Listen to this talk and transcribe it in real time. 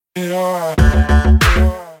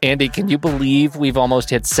Andy, can you believe we've almost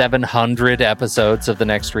hit 700 episodes of The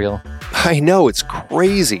Next Reel? I know, it's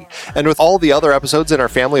crazy. And with all the other episodes in our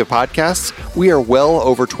family of podcasts, we are well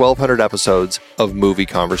over 1,200 episodes of movie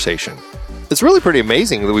conversation. It's really pretty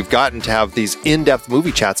amazing that we've gotten to have these in-depth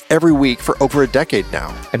movie chats every week for over a decade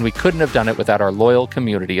now. And we couldn't have done it without our loyal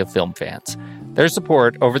community of film fans. Their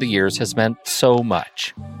support over the years has meant so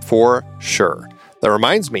much. For sure. That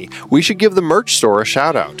reminds me, we should give the merch store a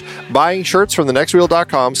shout out. Buying shirts from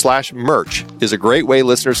thenextreel.com/merch is a great way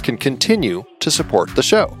listeners can continue to support the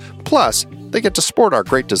show. Plus, they get to sport our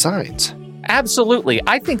great designs. Absolutely.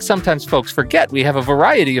 I think sometimes folks forget we have a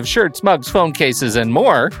variety of shirts, mugs, phone cases, and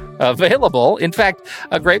more available. In fact,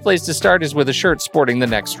 a great place to start is with a shirt sporting the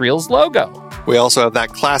Next Reel's logo. We also have that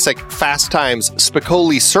classic Fast Times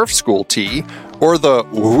Spicoli Surf School tee, or the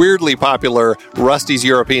weirdly popular Rusty's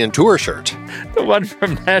European Tour shirt. The one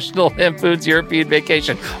from National Lampoon's European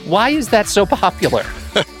Vacation. Why is that so popular?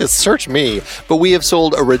 Search me, but we have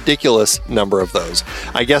sold a ridiculous number of those.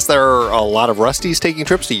 I guess there are a lot of Rustys taking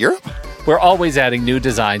trips to Europe? We're always adding new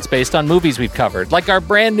designs based on movies we've covered, like our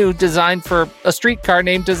brand new design for a streetcar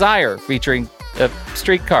named Desire, featuring a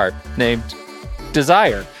streetcar named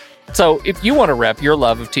Desire. So if you want to rep your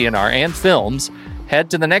love of TNR and films, head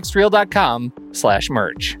to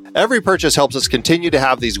thenextreel.com/merch. Every purchase helps us continue to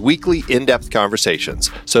have these weekly in-depth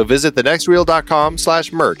conversations. So visit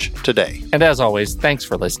thenextreel.com/merch today. And as always, thanks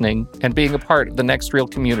for listening and being a part of the Next Reel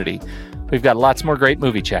community. We've got lots more great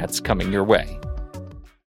movie chats coming your way.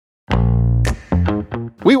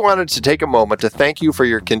 We wanted to take a moment to thank you for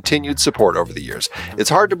your continued support over the years.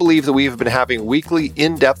 It's hard to believe that we've been having weekly,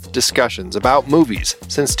 in-depth discussions about movies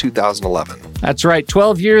since 2011. That's right,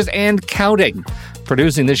 12 years and counting.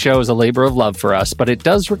 Producing this show is a labor of love for us, but it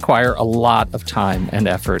does require a lot of time and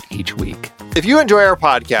effort each week. If you enjoy our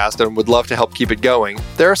podcast and would love to help keep it going,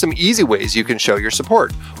 there are some easy ways you can show your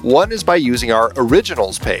support. One is by using our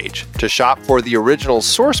Originals page to shop for the original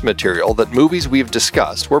source material that movies we've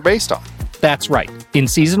discussed were based on. That's right. In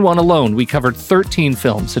Season 1 alone, we covered 13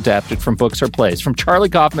 films adapted from books or plays, from Charlie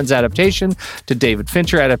Kaufman's adaptation to David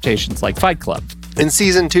Fincher adaptations like Fight Club. In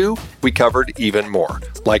Season 2, we covered even more,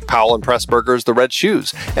 like Powell and Pressburger's The Red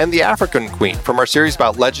Shoes and The African Queen from our series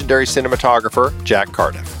about legendary cinematographer Jack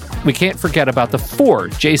Cardiff. We can't forget about the 4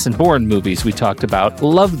 Jason Bourne movies we talked about.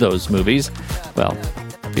 Love those movies. Well,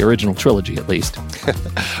 the original trilogy, at least.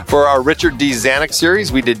 For our Richard D. Zanuck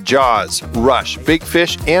series, we did Jaws, Rush, Big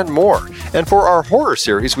Fish, and more. And for our horror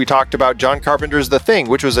series, we talked about John Carpenter's The Thing,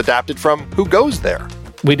 which was adapted from Who Goes There?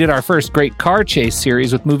 We did our first great car chase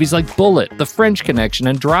series with movies like Bullet, The French Connection,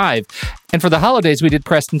 and Drive. And for the holidays, we did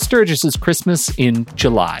Preston Sturgis's Christmas in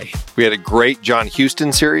July. We had a great John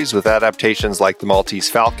Huston series with adaptations like The Maltese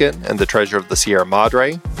Falcon and The Treasure of the Sierra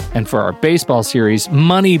Madre. And for our baseball series,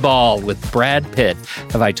 Moneyball with Brad Pitt.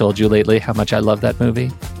 Have I told you lately how much I love that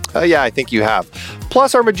movie? Yeah, I think you have.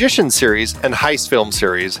 Plus, our Magician series and Heist film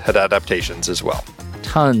series had adaptations as well.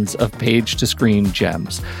 Tons of page-to-screen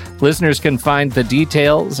gems. Listeners can find the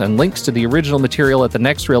details and links to the original material at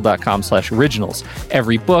thenextreel.com/originals.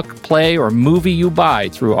 Every book, play, or movie you buy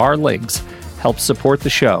through our links helps support the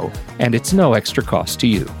show, and it's no extra cost to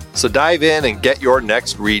you. So dive in and get your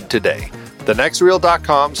next read today.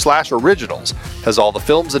 thenextreel.com/originals has all the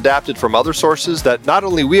films adapted from other sources that not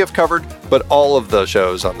only we have covered, but all of the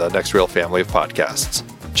shows on the Next Reel family of podcasts.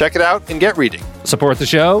 Check it out and get reading. Support the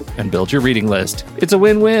show and build your reading list. It's a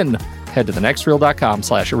win-win. Head to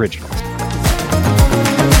thenextreel.com/originals.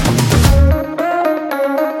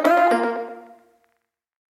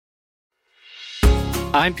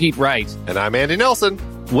 I'm Pete Wright. And I'm Andy Nelson.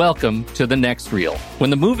 Welcome to The Next Reel. When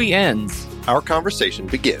the movie ends, our conversation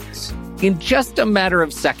begins. In just a matter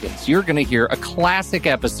of seconds, you're going to hear a classic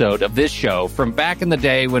episode of this show from back in the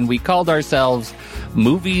day when we called ourselves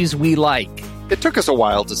Movies We Like. It took us a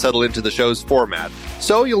while to settle into the show's format,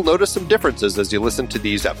 so you'll notice some differences as you listen to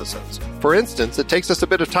these episodes. For instance, it takes us a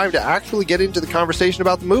bit of time to actually get into the conversation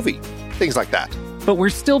about the movie. Things like that. But we're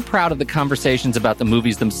still proud of the conversations about the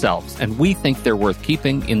movies themselves, and we think they're worth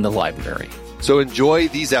keeping in the library. So enjoy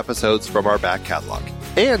these episodes from our back catalog.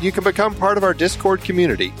 And you can become part of our Discord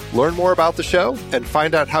community, learn more about the show, and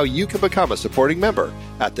find out how you can become a supporting member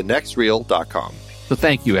at thenextreel.com. So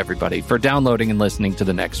thank you, everybody, for downloading and listening to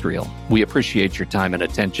The Next Reel. We appreciate your time and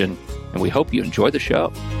attention, and we hope you enjoy the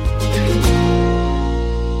show.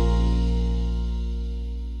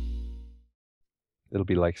 It'll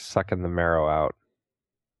be like sucking the marrow out.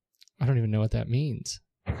 I don't even know what that means.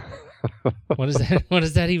 What is that? What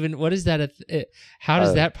is that even? What is that? How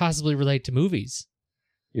does that possibly relate to movies?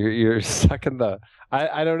 You're sucking the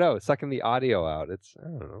I don't know, sucking the audio out. I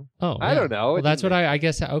don't know. Oh, I don't know. Well, that's what I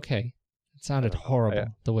guess. Okay, it sounded horrible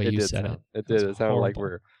the way you said it. It did. It sounded like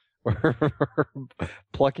we're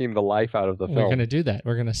plucking the life out of the film. We're gonna do that.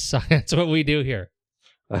 We're gonna suck. That's what we do here.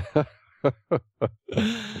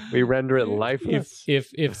 We render it lifeless.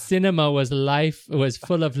 If cinema was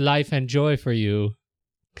full of life and joy for you,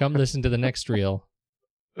 come listen to the next reel.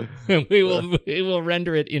 we will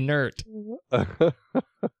render it inert.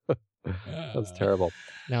 That's terrible.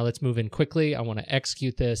 Now let's move in quickly. I want to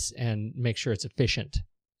execute this and make sure it's efficient.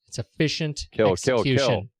 It's efficient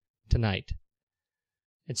execution tonight.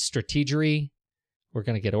 It's strategery. We're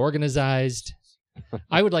going to get organized.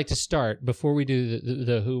 I would like to start, before we do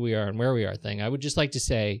the who we are and where we are thing, I would just like to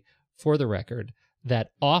say, for the record, that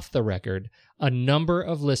off the record, a number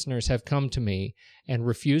of listeners have come to me and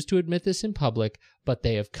refused to admit this in public, but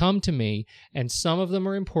they have come to me, and some of them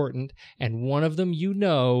are important, and one of them you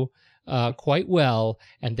know quite well,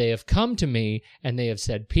 and they have come to me and they have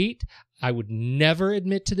said, Pete, I would never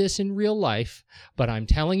admit to this in real life, but I'm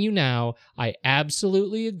telling you now, I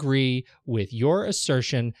absolutely agree with your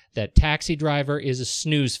assertion that Taxi Driver is a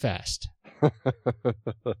snooze fest.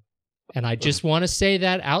 And I just want to say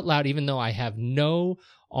that out loud, even though I have no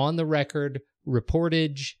on-the-record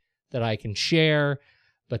reportage that I can share.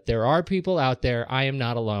 But there are people out there. I am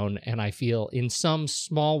not alone, and I feel in some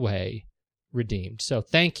small way redeemed. So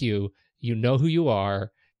thank you. You know who you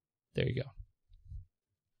are. There you go.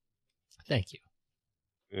 Thank you.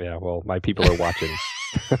 Yeah, well, my people are watching.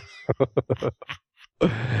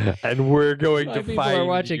 And we're going to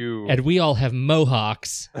find you. And we all have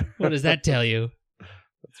mohawks. What does that tell you?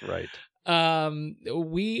 That's right. We're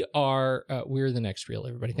the next reel,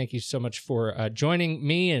 everybody. Thank you so much for joining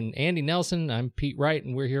me and Andy Nelson. I'm Pete Wright,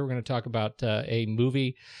 and we're here. We're going to talk about a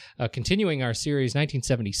movie, continuing our series,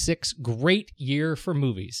 1976. Great year for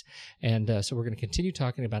movies. And so we're going to continue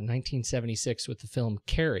talking about 1976 with the film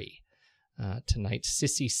Carrie. Tonight,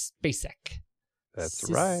 Sissy Spacek. That's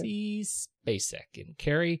right. Sissy Spacek and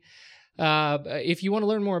Carrie. If you want to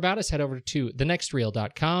learn more about us, head over to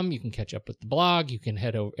thenextreel.com. You can catch up with the blog. You can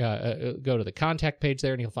head over, go to the contact page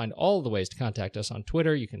there, and you'll find all the ways to contact us on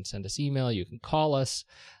Twitter. You can send us email. You can call us.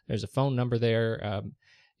 There's a phone number there.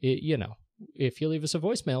 If you leave us a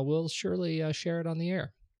voicemail, we'll surely share it on the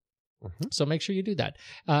air. Mm-hmm. So make sure you do that.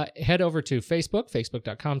 Head over to Facebook,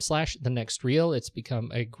 facebook.com/thenextreel. It's become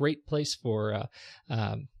a great place for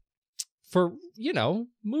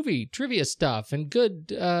movie trivia stuff and good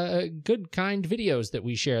kind videos that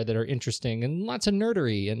we share that are interesting and lots of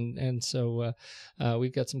nerdery. And so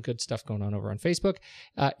we've got some good stuff going on over on Facebook.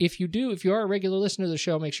 If you are a regular listener to the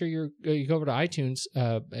show, make sure you go over to iTunes.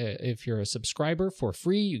 If you're a subscriber for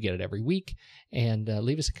free, you get it every week, and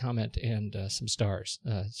leave us a comment and some stars.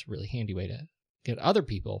 It's a really handy way to get other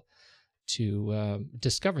people to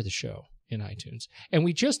discover the show in iTunes. And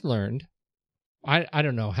we just learned, I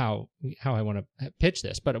don't know how I want to pitch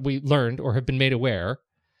this, but we learned or have been made aware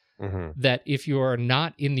that if you are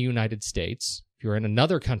not in the United States, if you're in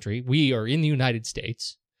another country, we are in the United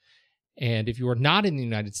States, and if you are not in the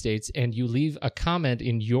United States and you leave a comment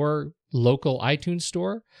in your local iTunes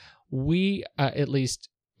store, we, at least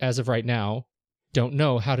as of right now, don't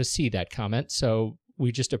know how to see that comment. So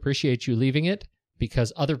we just appreciate you leaving it,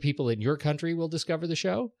 because other people in your country will discover the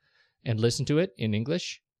show and listen to it in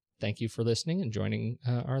English. Thank you for listening and joining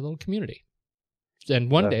our little community.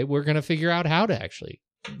 And one day we're going to figure out how to actually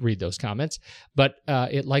read those comments, but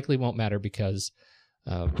it likely won't matter because,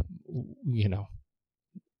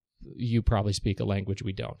 you probably speak a language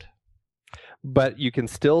we don't. But you can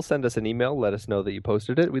still send us an email. Let us know that you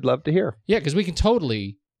posted it. We'd love to hear. Yeah, because we can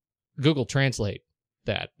totally Google Translate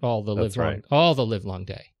that all the live long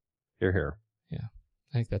day. Hear, hear. Yeah,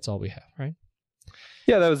 I think that's all we have, right?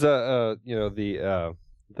 Yeah, that was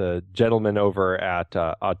the gentleman over at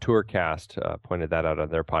Auteurcast pointed that out on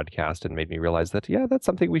their podcast and made me realize that, that's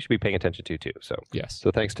something we should be paying attention to too. So yes.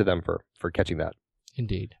 So thanks to them for catching that.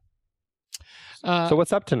 Indeed. So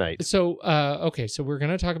what's up tonight? So we're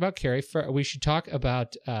going to talk about Carrie. We should talk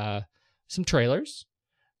about some trailers.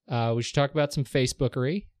 We should talk about some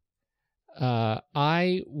Facebookery.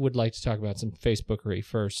 I would like to talk about some Facebookery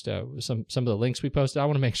first. Some of the links we posted. I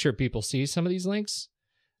want to make sure people see some of these links.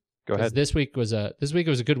 Go ahead. This week was a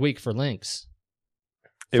good week for links.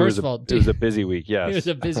 It was a busy week. Yes, it was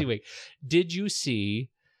a busy week. Did you see?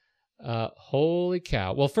 Holy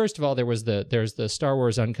cow! Well, first of all, there's the Star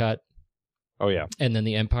Wars uncut. Oh yeah, and then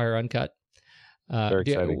the Empire uncut. Very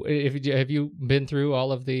exciting. Have you been through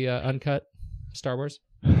all of the uncut Star Wars?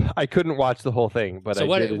 I couldn't watch the whole thing, but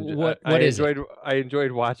So I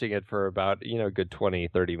enjoyed watching it for about, a good 20,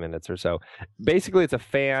 30 minutes or so. Basically, it's a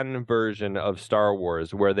fan version of Star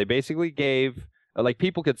Wars where they basically gave, like,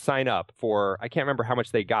 people could sign up for, I can't remember how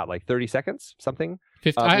much they got, like 30 seconds, something?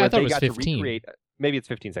 I thought it was got 15. To recreate, maybe it's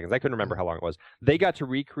 15 seconds. I couldn't remember how long it was. They got to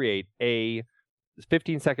recreate a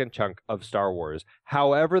 15-second chunk of Star Wars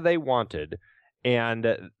however they wanted.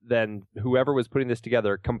 And then whoever was putting this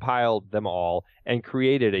together compiled them all and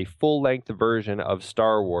created a full-length version of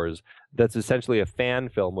Star Wars that's essentially a fan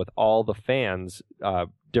film with all the fans'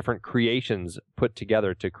 different creations put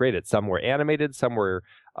together to create it. Some were animated, some were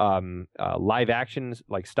live action,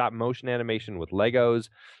 like stop-motion animation with Legos.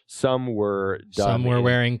 Some were done. Some were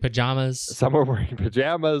wearing pajamas. Some were wearing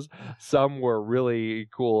pajamas. Some were really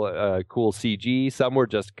cool CG. Some were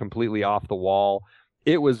just completely off the wall.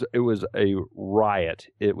 It was a riot.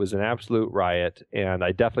 It was an absolute riot, and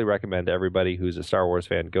I definitely recommend everybody who's a Star Wars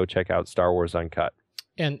fan go check out Star Wars Uncut.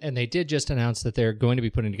 And they did just announce that they're going to be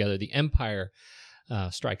putting together the Empire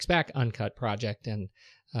Strikes Back Uncut project, and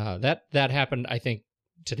that happened, I think,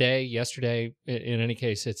 today, yesterday. In any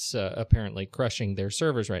case, it's apparently crushing their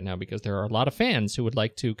servers right now because there are a lot of fans who would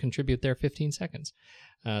like to contribute their 15 seconds.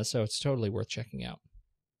 So it's totally worth checking out.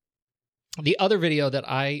 The other video that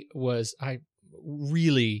I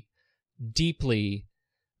really deeply,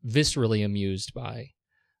 viscerally amused by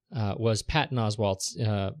was Patton Oswalt's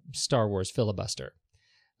Star Wars filibuster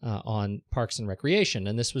on Parks and Recreation.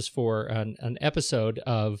 And this was for an episode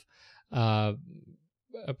of Parks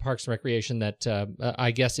and Recreation that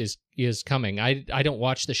I guess is coming. I don't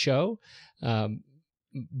watch the show,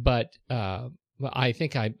 but I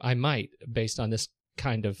think I might, based on this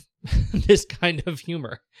kind of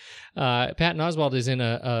humor. Patton Oswalt is in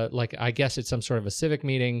a I guess it's some sort of a civic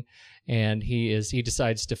meeting, and he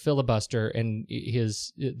decides to filibuster, and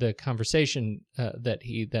the conversation that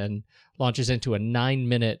he then launches into a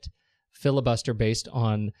 9-minute filibuster based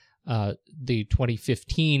on the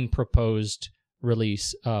 2015 proposed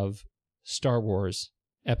release of Star Wars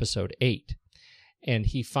Episode 8. And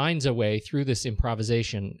he finds a way through this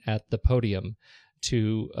improvisation at the podium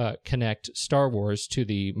to connect Star Wars to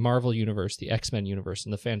the Marvel universe, the X-Men universe,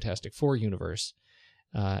 and the Fantastic Four universe.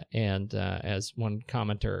 And as one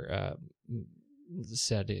commenter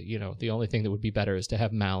said, the only thing that would be better is to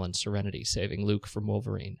have Mal and Serenity saving Luke from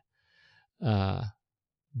Wolverine.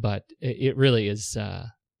 But it really is.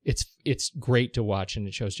 It's great to watch, and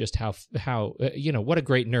it shows just how what a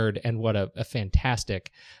great nerd and what a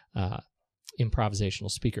fantastic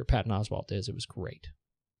improvisational speaker Patton Oswalt is. It was great.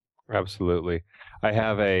 Absolutely. I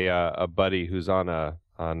have a buddy who's on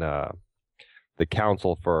the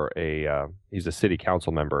council for he's a city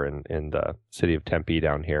council member in the city of Tempe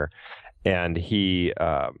down here, and he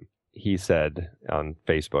said on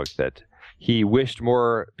Facebook that he wished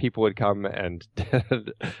more people would come and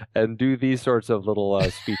and do these sorts of little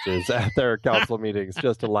speeches at their council meetings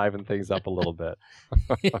just to liven things up a little bit.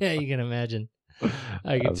 Yeah, you can imagine.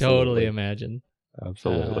 I can totally imagine.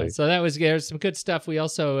 Absolutely. So there's some good stuff. We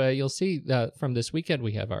also you'll see from this weekend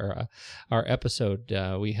we have our episode.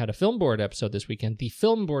 We had a film board episode this weekend, the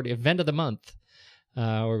film board event of the month,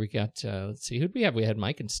 where we got let's see, who'd we have? We had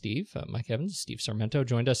Mike and Steve, Mike Evans, Steve Sarmento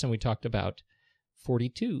joined us, and we talked about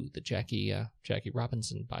 42, the Jackie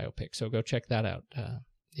Robinson biopic. So go check that out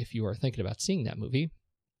if you are thinking about seeing that movie.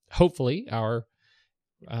 Hopefully, our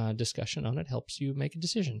discussion on it helps you make a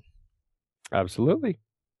decision. Absolutely.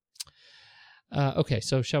 Okay,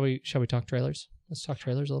 so shall we talk trailers? Let's talk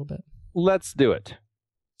trailers a little bit. Let's do it.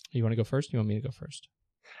 You want to go first? You want me to go first?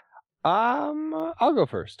 I'll go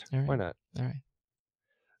first. All right. Why not? All right.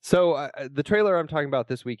 So the trailer I'm talking about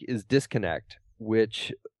this week is Disconnect,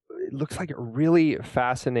 which looks like a really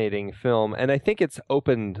fascinating film, and I think it's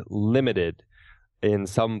opened limited in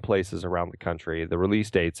some places around the country. The release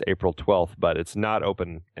date's April 12th, but it's not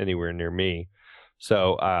open anywhere near me.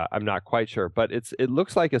 So I'm not quite sure, but it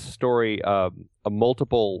looks like a story of a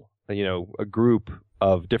group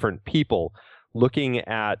of different people looking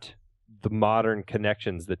at the modern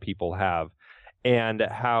connections that people have, and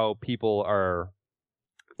how people are,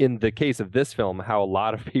 in the case of this film, how a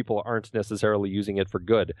lot of people aren't necessarily using it for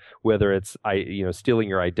good, whether it's stealing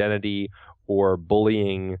your identity or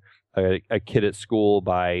bullying a kid at school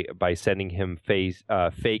by sending him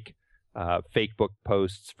fake book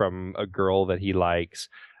posts from a girl that he likes,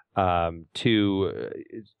 to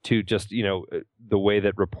just the way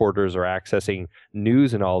that reporters are accessing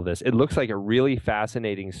news and all of this. It looks like a really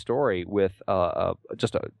fascinating story with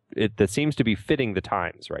that seems to be fitting the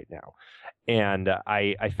times right now, and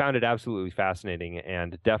I found it absolutely fascinating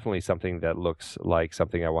and definitely something that looks like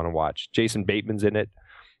something I want to watch. Jason Bateman's in it.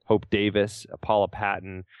 Hope Davis, Paula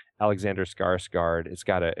Patton, Alexander Skarsgård. It's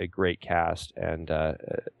got a great cast, and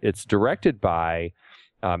it's directed by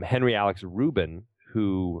Henry Alex Rubin,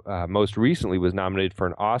 who most recently was nominated for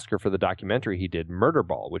an Oscar for the documentary he did, Murder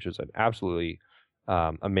Ball, which is an absolutely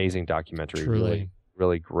amazing documentary. Truly. Really,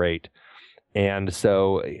 really great. And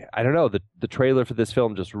so, I don't know, the trailer for this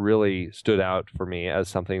film just really stood out for me as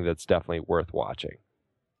something that's definitely worth watching.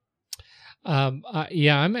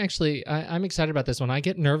 Yeah, I'm excited about this one. I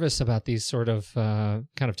get nervous about these sort of kind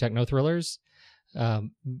of techno thrillers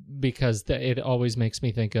because it always makes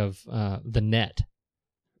me think of The Net.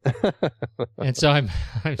 And so I'm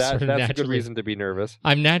sort of that's a good reason to be nervous.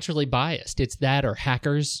 I'm naturally biased. It's that or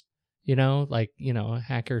Hackers,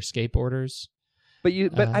 hacker skateboarders. But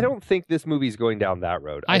I don't think this movie's going down that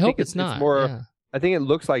road. I hope it's not. It's more, yeah. I think it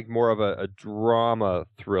looks like more of a drama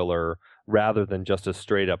thriller rather than just a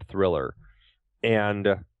straight up thriller. And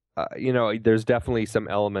there's definitely some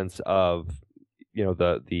elements of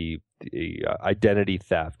the identity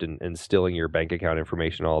theft and stealing your bank account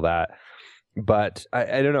information, all that. But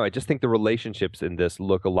I don't know. I just think the relationships in this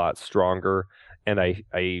look a lot stronger. And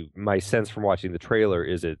my sense from watching the trailer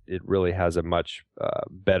is it really has a much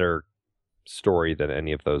better story than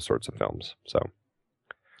any of those sorts of films. So,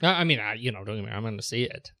 I mean, don't get me wrong, I'm going to see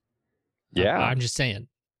it. Yeah, I'm just saying,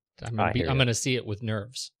 I'm going to see it with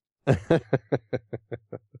nerves. I have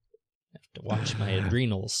to watch my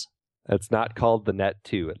adrenals. It's not called The Net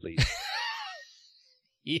 2, at least.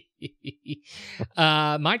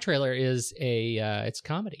 My trailer is it's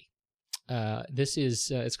comedy. This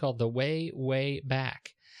is it's called The Way, Way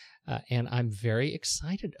Back, and I'm very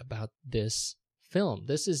excited about this film.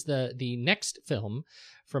 This is the next film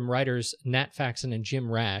from writers Nat Faxon and Jim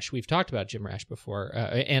Rash. We've talked about Jim Rash before,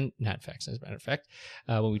 and Nat Faxon, as a matter of fact,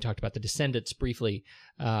 when we talked about The Descendants briefly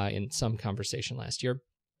in some conversation last year.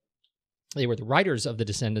 They were the writers of The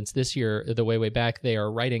Descendants. This year, The Way, Way Back, they are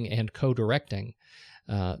writing and co-directing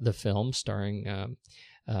the film, starring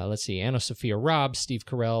Anna Sophia Robb, Steve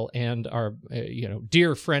Carell, and our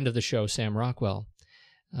dear friend of the show, Sam Rockwell.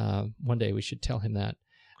 One day we should tell him that.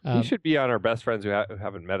 He should be on our best friends who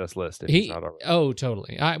haven't met us list. If he's not already. Oh,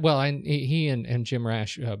 totally. He and Jim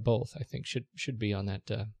Rash both, I think, should be on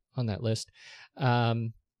that list.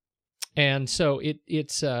 And so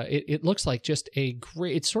it looks like just a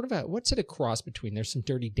great. It's sort of a cross between. There's some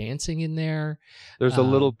Dirty Dancing in there. There's a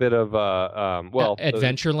little bit of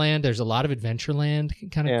Adventureland. There's a lot of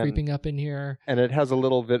Adventureland kind of creeping up in here, and it has a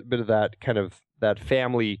little bit of that kind of that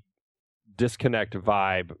family disconnect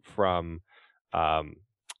vibe from.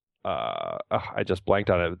 I just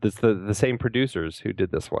blanked on it. It's the same producers who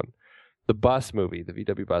did this one, the Bus movie, the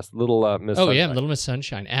VW Bus, Little Miss. Oh Sunshine. Yeah, Little Miss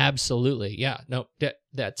Sunshine. Absolutely, yeah. No,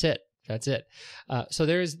 that's it. That's it. So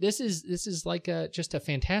this is like just a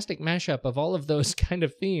fantastic mashup of all of those kind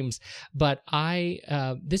of themes. But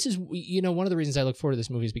this is one of the reasons I look forward to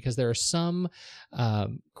this movie is because there are some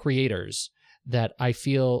creators that I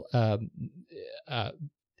feel an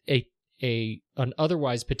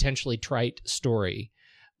otherwise potentially trite story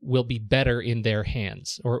will be better in their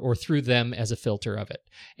hands or through them as a filter of it.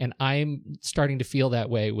 And I'm starting to feel that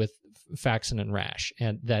way with Faxon and Rash,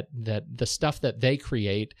 and that the stuff that they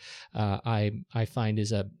create, I find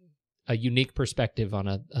is a unique perspective on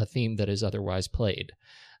a theme that is otherwise played.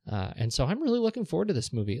 And so I'm really looking forward to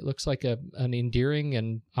this movie. It looks like an endearing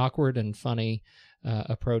and awkward and funny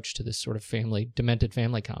approach to this sort of demented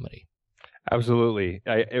family comedy. Absolutely.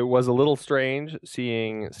 It was a little strange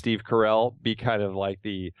seeing Steve Carell be kind of like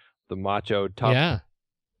the macho tough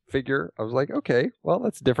figure. I was like, okay, well,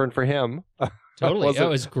 that's different for him. Totally. It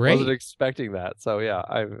was great. Wasn't expecting that. So yeah,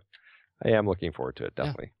 I am looking forward to it,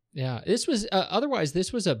 definitely. Yeah. This was otherwise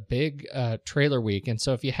this was a big trailer week, and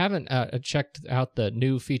so if you haven't checked out the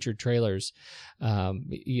new featured trailers,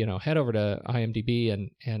 head over to IMDb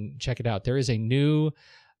and check it out. There is a new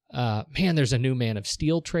there's a new Man of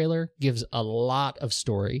Steel trailer. Gives a lot of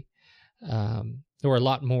story, or a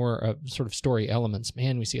lot more sort of story elements.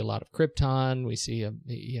 Man, we see a lot of Krypton. We see a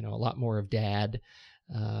lot more of Dad,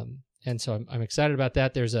 and so I'm excited about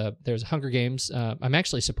that. There's a Hunger Games. I'm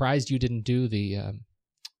actually surprised you didn't do the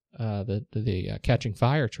Catching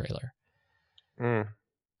Fire trailer.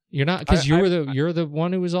 You're not, because you're the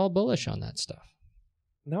one who was all bullish on that stuff.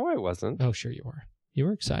 No, I wasn't. Oh, sure you were. You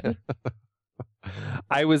were excited.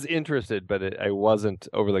 I was interested, but I wasn't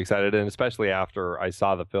overly excited, and especially after I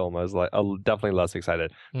saw the film, I was like definitely less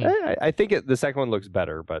excited. I think the second one looks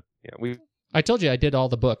better, but I told you I did all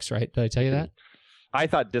the books, right? Did I tell you that? I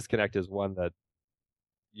thought Disconnect is one that.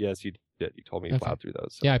 Yes, you did. You told me you plowed through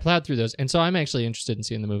those. So. Yeah, I plowed through those, and so I'm actually interested in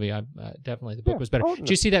seeing the movie. Definitely the book was better. Did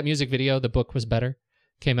you see that music video? The book was better.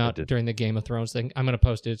 came out during the Game of Thrones thing. I'm going to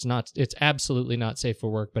post it. It's absolutely not safe for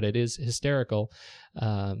work, but it is hysterical.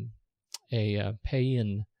 A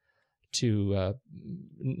pay-in to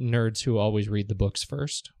nerds who always read the books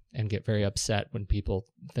first and get very upset when people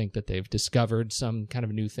think that they've discovered some kind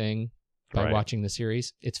of new thing by watching the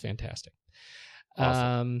series. It's fantastic.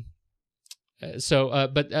 Awesome.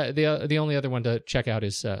 But the only other one to check out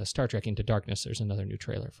is Star Trek Into Darkness. There's another new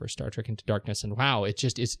trailer for Star Trek Into Darkness, and wow,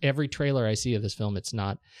 it's every trailer I see of this film,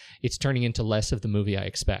 it's turning into less of the movie I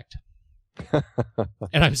expect.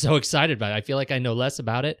 And I'm so excited about it. I feel like I know less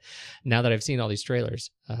about it now that I've seen all these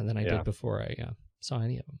trailers than I did before I saw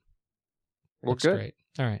any of them. Well, Looks good. Great.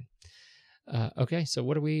 All right. Okay, so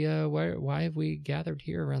what are we? Why have we gathered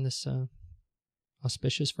here around this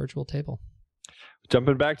auspicious virtual table?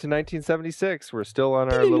 Jumping back to 1976, we're still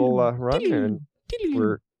on our little run here, and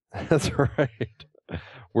that's right.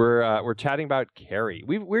 We're chatting about Carrie.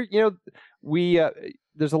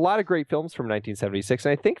 There's a lot of great films from 1976,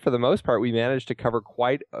 and I think for the most part we managed to cover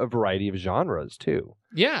quite a variety of genres too.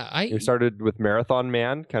 Yeah, we started with Marathon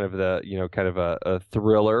Man, kind of a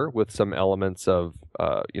thriller with some elements of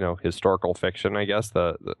historical fiction, I guess,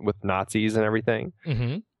 with Nazis and everything.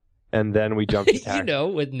 Mm-hmm. And then we jumped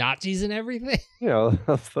to with Nazis and everything.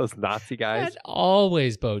 Those Nazi guys. That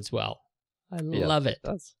always bodes well. I love it.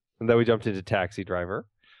 And then we jumped into Taxi Driver,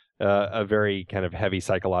 a very kind of heavy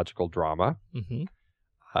psychological drama. Mm-hmm.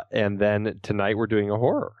 And then tonight we're doing a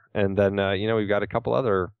horror. And then we've got a couple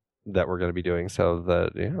other that we're going to be doing. So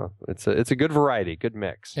it's a good variety, good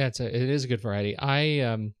mix. Yeah, it is a good variety.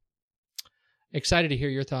 I excited to hear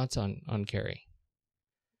your thoughts on Carrie.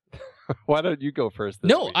 Why don't you go first?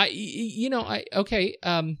 No, week? I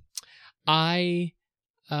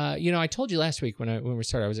told you last week when we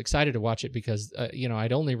started, I was excited to watch it because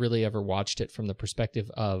I'd only really ever watched it from the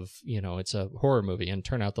perspective of it's a horror movie and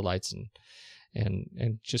turn out the lights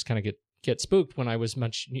and just kind of get spooked when I was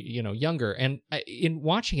much younger. And in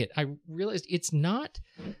watching it, I realized it's not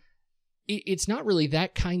really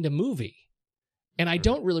that kind of movie, and I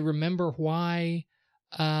don't really remember why.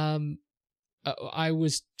 I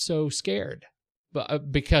was so scared,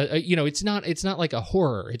 but because it's not like a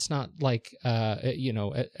horror. It's not like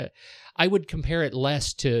I would compare it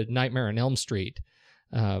less to Nightmare on Elm Street,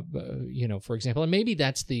 for example, and maybe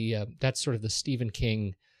that's sort of the Stephen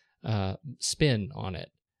King spin on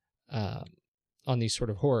it, on these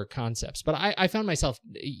sort of horror concepts. But I found myself,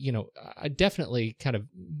 I definitely kind of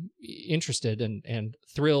interested and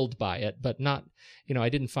thrilled by it, but not, I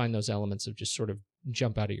didn't find those elements of just sort of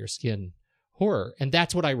jump out of your skin horror. And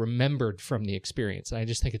that's what I remembered from the experience. And I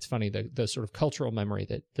just think it's funny, the sort of cultural memory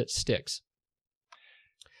that sticks.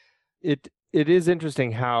 It is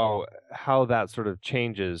interesting how that sort of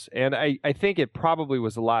changes. And I think it probably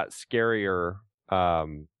was a lot scarier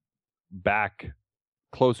back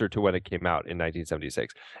closer to when it came out in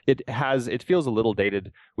 1976. It feels a little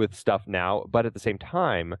dated with stuff now, but at the same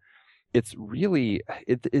time, it's really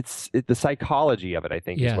it's the psychology of it, I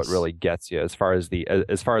think, is what really gets you as far as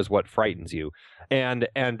what frightens you, and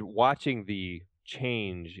watching the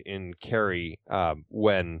change in Carrie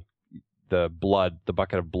when the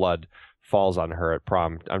bucket of blood falls on her at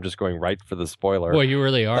prom. I'm just going right for the spoiler. Boy, you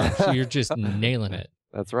really are. So you're just nailing it.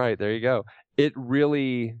 That's right. There you go. It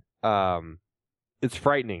really it's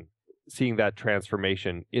frightening seeing that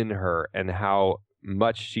transformation in her and how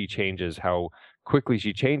much she changes, how quickly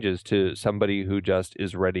she changes to somebody who just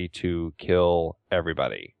is ready to kill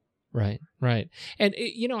everybody. Right. And,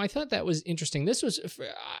 I thought that was interesting.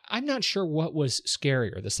 I'm not sure what was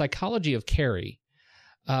scarier, the psychology of Carrie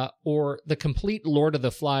or the complete Lord of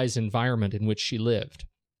the Flies environment in which she lived.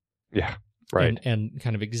 Yeah. Right. And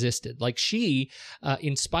kind of existed. Like she,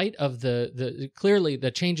 in spite of clearly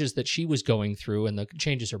the changes that she was going through and the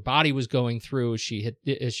changes her body was going through, as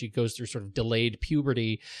she goes through sort of delayed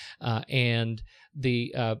puberty, and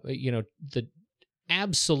the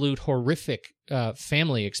absolute horrific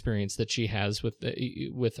family experience that she has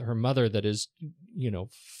with her mother that is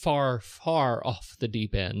far off the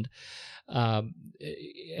deep end,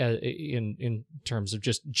 in terms of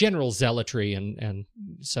just general zealotry and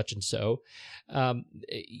such and so.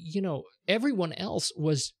 Everyone else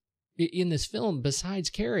was in this film besides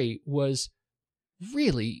Carrie was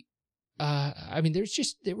really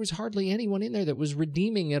there was hardly anyone in there that was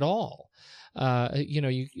redeeming at all.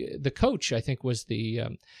 The coach, I think, was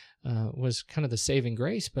was kind of the saving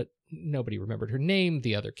grace, but nobody remembered her name.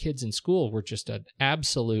 The other kids in school were just an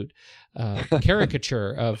absolute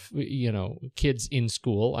caricature of kids in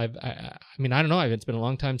school. I don't know. It's been a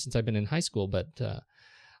long time since I've been in high school, but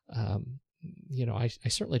I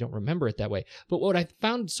certainly don't remember it that way. But what I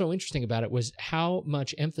found so interesting about it was how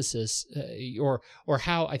much emphasis, or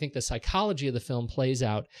how I think the psychology of the film plays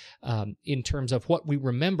out in terms of what we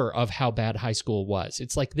remember of how bad high school was.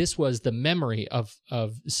 It's like this was the memory of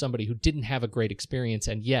somebody who didn't have a great experience,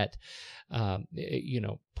 and yet,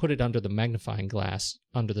 put it under the magnifying glass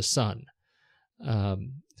under the sun.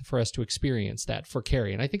 For us to experience that for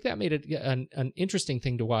Carrie. And I think that made it an interesting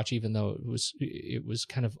thing to watch, even though it was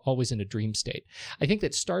kind of always in a dream state. I think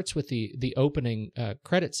that starts with the opening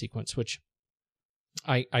credit sequence, which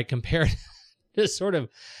I compared to sort of,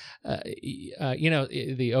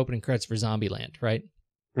 the opening credits for Zombieland, right?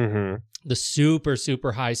 Mm-hmm. The super,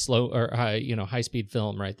 super high speed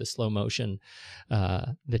film, right? The slow motion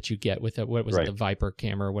that you get with the Viper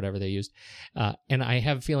camera or whatever they used. And I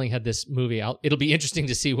have a feeling had this movie out, it'll be interesting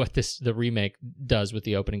to see what the remake does with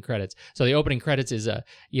the opening credits. So the opening credits is a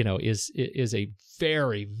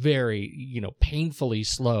very, very, painfully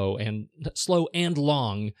slow and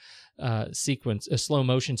long sequence, a slow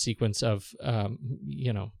motion sequence of,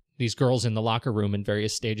 these girls in the locker room in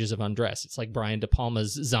various stages of undress. It's like Brian De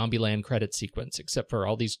Palma's Zombieland credit sequence, except for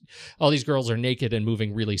all these girls are naked and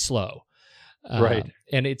moving really slow. Right.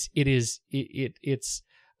 And it's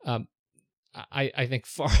I think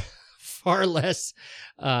far less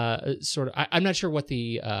sort of. I'm not sure what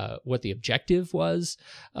the objective was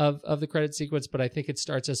of the credit sequence, but I think it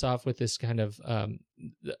starts us off with this kind of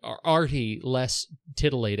arty, less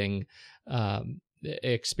titillating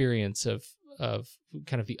experience of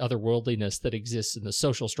kind of the otherworldliness that exists in the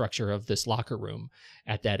social structure of this locker room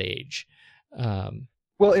at that age.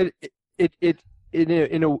 Well, it in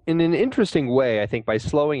an interesting way, I think by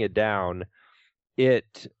slowing it down,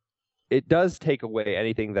 it does take away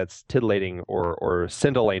anything that's titillating or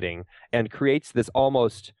scintillating and creates this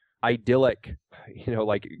almost idyllic,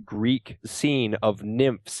 like Greek scene of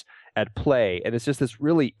nymphs at play, and it's just this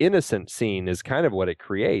really innocent scene is kind of what it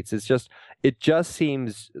creates. It just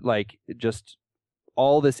seems like just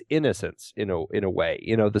all this innocence in a way.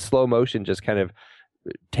 The slow motion just kind of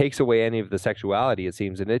takes away any of the sexuality, it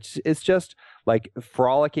seems, and it's just like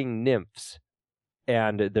frolicking nymphs,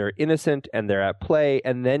 and they're innocent and they're at play,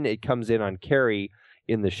 and then it comes in on Carrie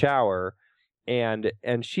in the shower, and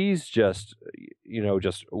she's just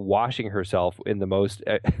just washing herself in the most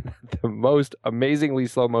the most amazingly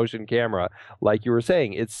slow motion camera. Like you were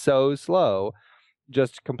saying, it's so slow,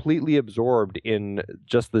 just completely absorbed in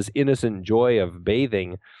just this innocent joy of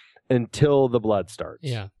bathing until the blood starts.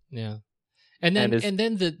 Yeah. And then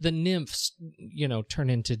the nymphs, turn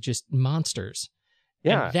into just monsters.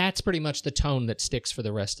 Yeah. And that's pretty much the tone that sticks for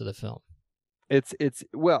the rest of the film. It's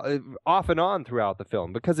off and on throughout the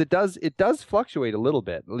film, because it does fluctuate a little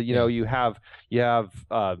bit. You have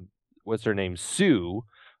what's her name, Sue,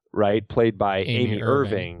 right, played by Amy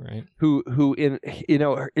Irving, right? who in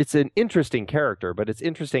it's an interesting character, but it's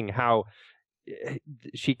interesting how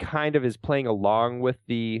she kind of is playing along with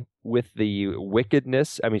the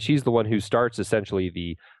wickedness. I mean, she's the one who starts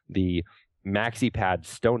essentially the maxi pad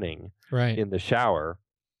stoning right in the shower.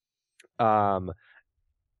 But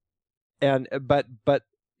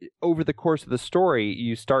over the course of the story,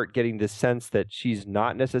 you start getting this sense that she's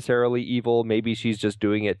not necessarily evil. Maybe she's just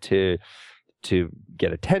doing it to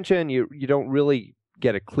get attention. You don't really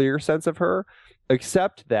get a clear sense of her,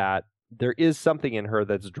 except that there is something in her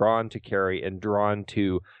that's drawn to Carrie and drawn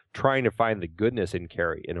to trying to find the goodness in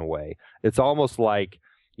Carrie in a way. It's almost like,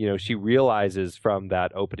 she realizes from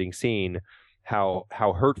that opening scene how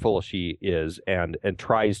hurtful she is and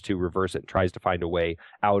tries to reverse it, tries to find a way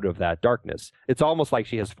out of that darkness. It's almost like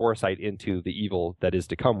she has foresight into the evil that is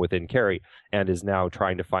to come within Carrie and is now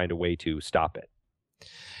trying to find a way to stop it.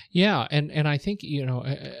 Yeah, and I think,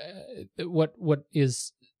 what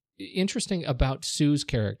is interesting about Sue's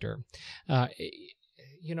character, by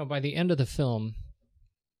the end of the film,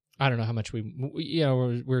 I don't know how much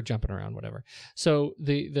we're jumping around, whatever. So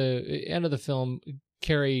the end of the film,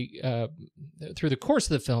 Carrie, through the course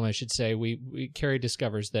of the film, I should say, Carrie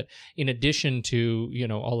discovers that in addition to,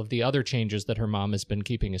 all of the other changes that her mom has been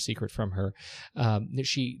keeping a secret from her,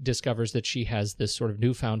 she discovers that she has this sort of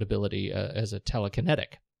newfound ability as a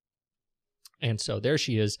telekinetic. And so there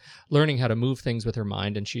she is, learning how to move things with her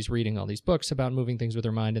mind, and she's reading all these books about moving things with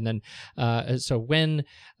her mind. And then, so when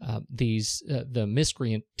the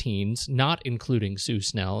miscreant teens, not including Sue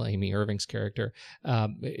Snell, Amy Irving's character,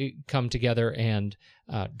 come together and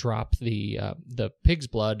drop the pig's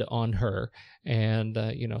blood on her, and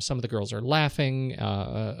some of the girls are laughing,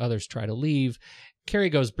 others try to leave.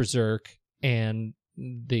 Carrie goes berserk, and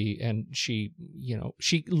she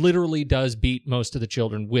literally does beat most of the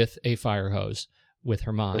children with a fire hose with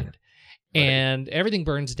her mind. And everything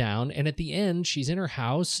burns down. And at the end, she's in her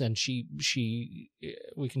house, and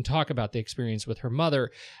we can talk about the experience with her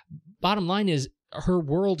mother. Bottom line is, her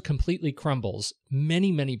world completely crumbles.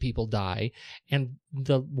 Many, many people die. And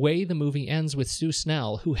the way the movie ends with Sue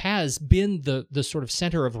Snell, who has been the sort of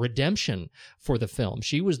center of redemption for the film.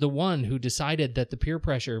 She was the one who decided that the peer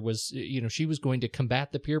pressure was, she was going to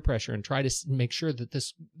combat the peer pressure and try to make sure that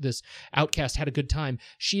this outcast had a good time.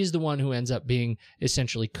 She is the one who ends up being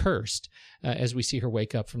essentially cursed as we see her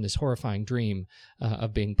wake up from this horrifying dream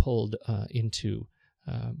of being pulled into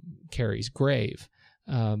Carrie's grave.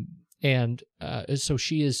 And so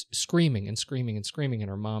she is screaming and screaming and screaming, and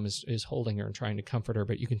her mom is holding her and trying to comfort her.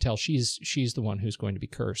 But you can tell she's the one who's going to be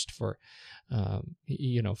cursed for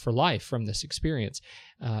life from this experience,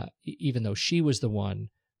 even though she was the one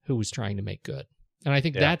who was trying to make good. And I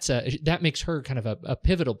think that makes her kind of a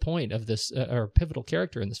pivotal point of this, or a pivotal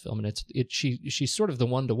character in this film. And she's sort of the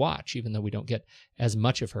one to watch, even though we don't get as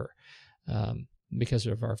much of her because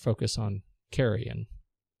of our focus on Carrie and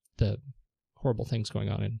the horrible things going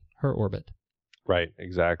on in her orbit. Right,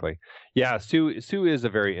 exactly. Yeah, Sue is a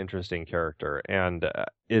very interesting character, and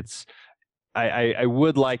I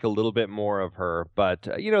would like a little bit more of her, but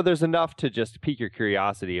there's enough to just pique your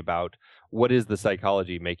curiosity about what is the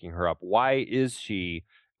psychology making her up. Why is she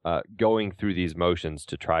going through these motions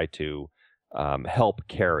to try to help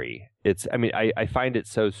Carrie? I find it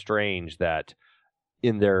so strange that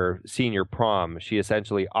in their senior prom, she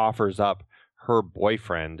essentially offers up her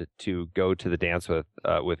boyfriend to go to the dance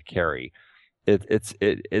with Carrie. It's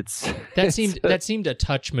that seemed a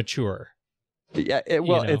touch mature. Yeah,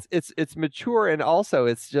 it's mature, and also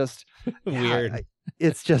it's just weird.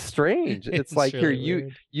 It's just strange. It's like, really, here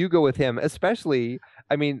you go with him. Especially,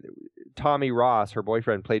 Tommy Ross, her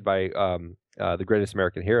boyfriend, played by the greatest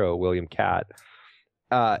American hero, William Catt,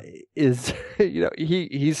 is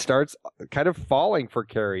he starts kind of falling for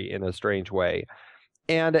Carrie in a strange way.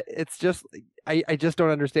 And it's just, I just don't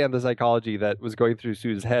understand the psychology that was going through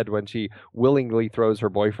Sue's head when she willingly throws her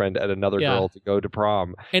boyfriend at another girl to go to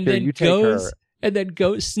prom. And then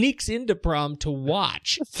sneaks into prom to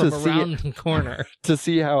watch from around the corner to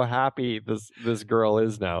see how happy this girl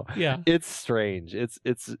is now. Yeah, it's strange.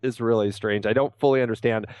 It's really strange. I don't fully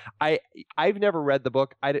understand. I've never read the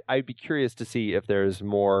book. I'd be curious to see if there's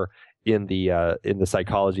more in the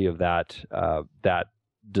psychology of that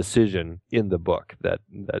decision in the book that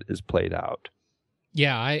is played out.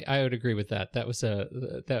 Yeah, I would agree with that. That was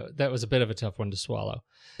a bit of a tough one to swallow.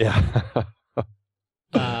 Yeah.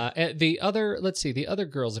 The other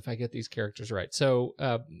girls, if I get these characters right. So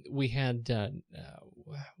we had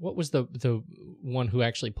what was the one who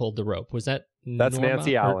actually pulled the rope? Was that That's Norma?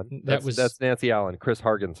 Nancy Allen. That's Nancy Allen. Chris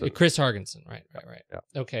Hargensen. Chris Hargensen. Right.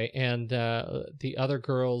 Yeah. Okay, and the other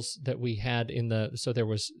girls that we had so there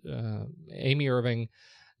was Amy Irving,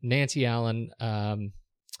 Nancy Allen,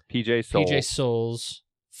 PJ Souls,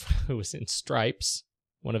 who was in Stripes,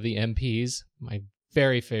 one of the MPs, my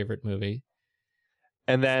very favorite movie.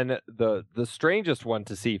 And then the strangest one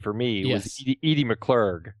to see for me was Edie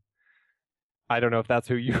McClurg. I don't know if that's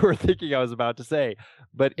who you were thinking I was about to say,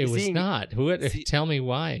 but it was not. Tell me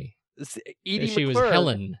why. Edie she McClurg, was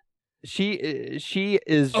Helen. She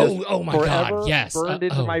is just oh my forever God, yes, burned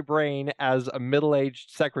into my brain as a middle-aged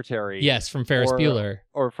secretary. Yes, from Ferris Bueller,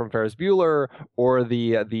 or from Ferris Bueller, or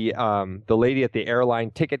the lady at the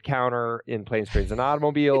airline ticket counter in Planes, Trains, and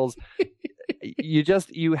Automobiles.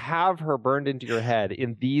 You have her burned into your head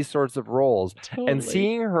in these sorts of roles. Totally. And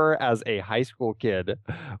seeing her as a high school kid,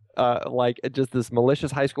 like just this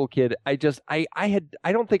malicious high school kid, I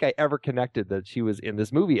don't think I ever connected that she was in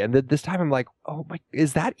this movie. And this time I'm like, oh my,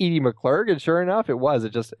 is that Edie McClurg? And sure enough, it was.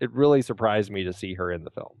 It really surprised me to see her in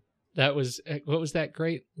the film. That was, what was that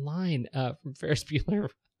great line from Ferris Bueller?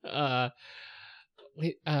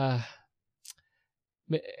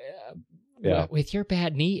 Yeah. With your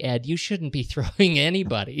bad knee, Ed, you shouldn't be throwing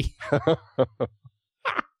anybody.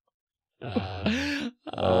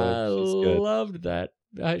 I loved that.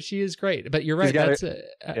 She is great. But you're right.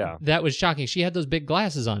 That was shocking. She had those big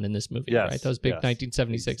glasses on in this movie, right? Those big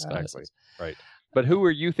 1976 glasses. Right. But who were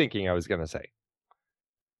you thinking I was going to say?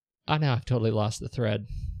 Now I've totally lost the thread.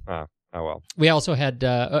 Oh well. We also had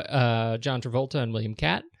John Travolta and William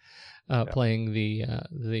Catt playing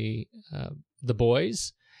the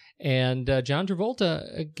boys. And John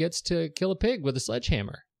Travolta gets to kill a pig with a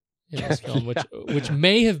sledgehammer in this film, which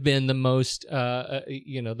may have been the most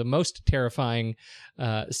the most terrifying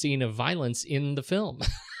scene of violence in the film.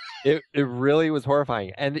 It really was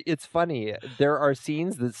horrifying. And it's funny, there are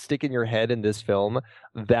scenes that stick in your head in this film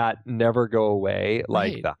that never go away,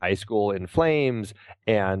 like the high school in flames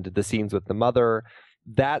and the scenes with the mother.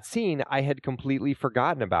 that scene I had completely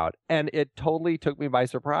forgotten about, and it totally took me by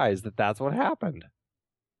surprise that that's what happened.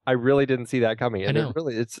 I really didn't see that coming, and I know.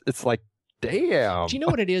 It's like, damn. Do you know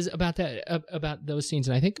what it is about that, about those scenes?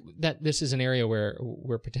 And I think that this is an area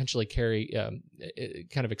where potentially Carrie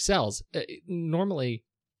kind of excels. Normally,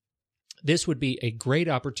 this would be a great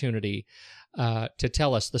opportunity to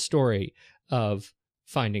tell us the story of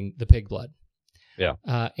finding the pig blood. Yeah.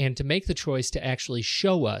 And to make the choice to actually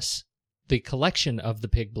show us the collection of the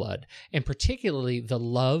pig blood, and particularly the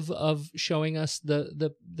love of showing us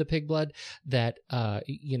the pig blood, that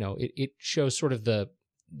it shows sort of the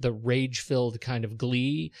rage-filled kind of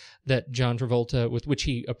glee that John Travolta, with which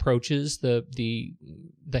he approaches the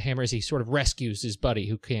hammer, as he sort of rescues his buddy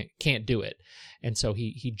who can't do it, and so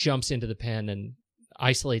he jumps into the pen and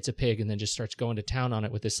isolates a pig and then just starts going to town on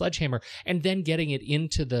it with his sledgehammer, and then getting it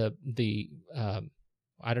into the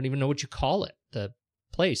I don't even know what you call it, the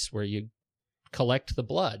place where you collect the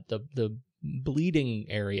blood, the bleeding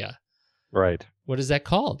area. Right. What is that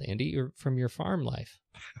called, Andy? You're from your farm life.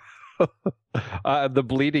 The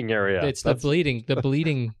bleeding area. It's the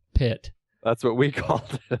bleeding pit. That's what we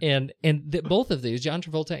called it. And both of these, John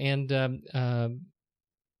Travolta and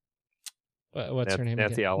what's her name?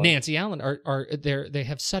 Nancy again? Allen. Nancy Allen are they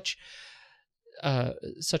have such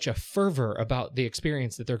a fervor about the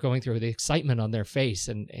experience that they're going through, the excitement on their face,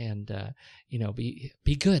 and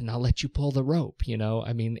be good, and I'll let you pull the rope.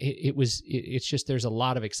 I mean, it's just, there's a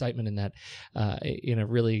lot of excitement in that, in a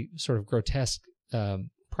really sort of grotesque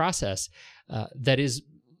process that is,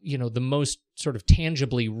 the most sort of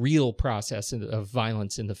tangibly real process of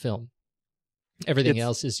violence in the film. Everything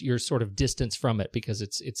else is, you're sort of distanced from it because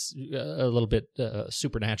it's a little bit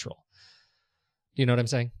supernatural. Do you know what I'm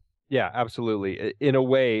saying? Yeah, absolutely. In a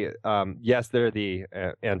way, yes, they're the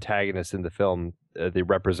antagonists in the film. They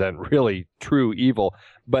represent really true evil,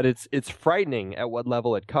 but it's frightening at what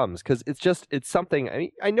level it comes, because it's something. I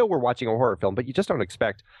mean, I know we're watching a horror film, but you just don't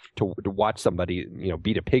expect to watch somebody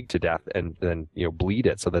beat a pig to death and then bleed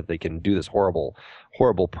it so that they can do this horrible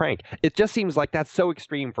prank. It just seems like that's so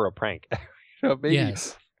extreme for a prank. Maybe.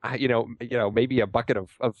 Yes. Maybe a bucket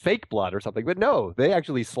of fake blood or something, but no, they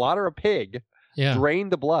actually slaughter a pig. Yeah. Drain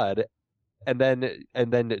the blood, and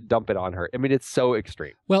then dump it on her. I mean, it's so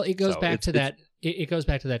extreme. Well, it goes back to that. It goes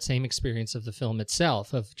back to that same experience of the film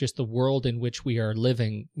itself, of just the world in which we are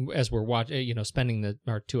living as we're watching. Spending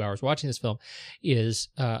our 2 hours watching this film, is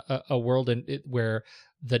a world where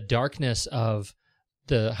the darkness of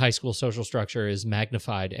the high school social structure is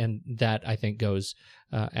magnified, and that, I think, goes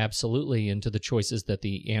absolutely into the choices that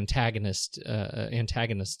the antagonists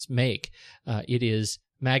make. It is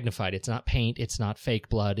magnified. It's not paint. It's not fake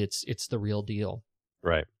blood. It's the real deal.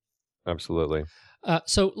 Right. Absolutely.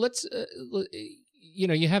 So let's,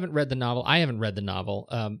 you haven't read the novel. I haven't read the novel.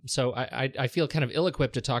 So I feel kind of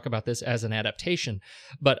ill-equipped to talk about this as an adaptation,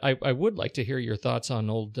 but I would like to hear your thoughts on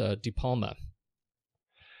old De Palma.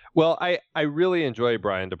 Well, I really enjoy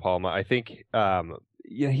Brian De Palma. I think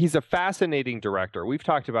he's a fascinating director. We've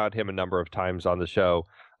talked about him a number of times on the show.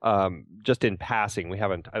 Just in passing, we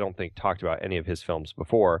haven't, I don't think, talked about any of his films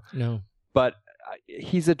before. No. But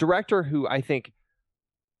he's a director who I think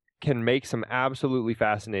can make some absolutely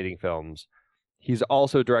fascinating films. He's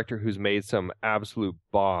also a director who's made some absolute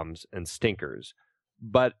bombs and stinkers.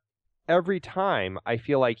 But every time, I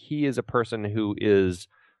feel like he is a person who is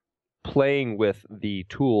playing with the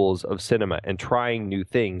tools of cinema and trying new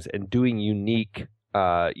things and doing unique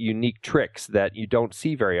tricks that you don't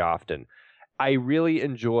see very often. I really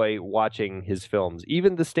enjoy watching his films,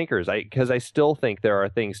 even the stinkers, because I still think there are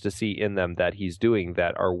things to see in them that he's doing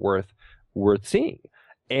that are worth seeing.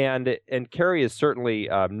 And Carrie is certainly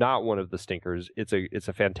not one of the stinkers. It's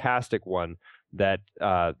a fantastic one that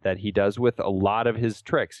he does with a lot of his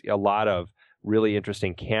tricks, a lot of really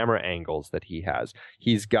interesting camera angles that he has.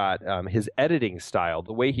 He's got his editing style,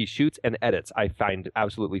 the way he shoots and edits, I find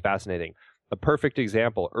absolutely fascinating. A perfect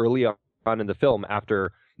example early on in the film,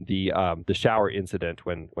 after the shower incident,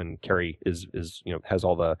 when Carrie is has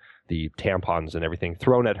all the tampons and everything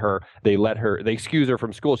thrown at her. They excuse her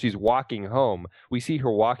from school. She's walking home. We see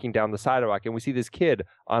her walking down the sidewalk, and we see this kid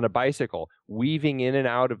on a bicycle weaving in and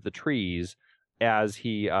out of the trees as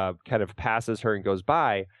he kind of passes her and goes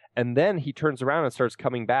by. And then he turns around and starts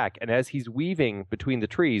coming back. And as he's weaving between the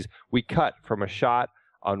trees, we cut from a shot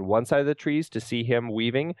on one side of the trees to see him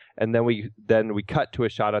weaving, and then we cut to a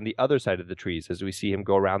shot on the other side of the trees as we see him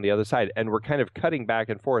go around the other side. And we're kind of cutting back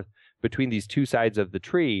and forth between these two sides of the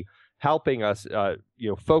tree, helping us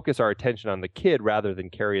focus our attention on the kid rather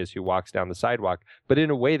than Carrie as she walks down the sidewalk, but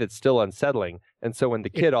in a way that's still unsettling. And so when the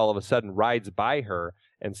kid all of a sudden rides by her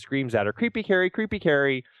and screams at her, "Creepy Carrie, creepy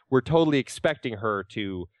Carrie." We're totally expecting her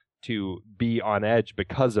to be on edge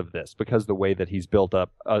because of this, because the way that he's built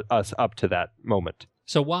up us up to that moment.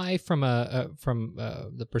 So why, from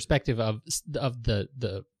the perspective of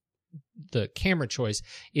the camera choice,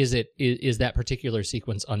 is that particular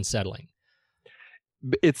sequence unsettling?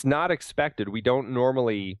 It's not expected. We don't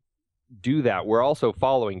normally do that. We're also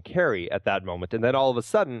following Carrie at that moment, and then all of a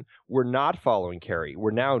sudden we're not following Carrie.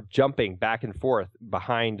 We're now jumping back and forth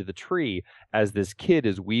behind the tree as this kid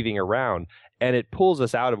is weaving around, and it pulls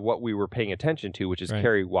us out of what we were paying attention to, which is right.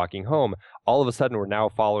 Carrie walking home. All of a sudden we're now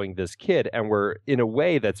following this kid, and we're in a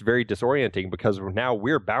way that's very disorienting because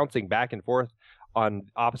we're bouncing back and forth on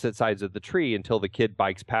opposite sides of the tree until the kid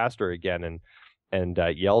bikes past her again and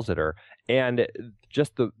yells at her. And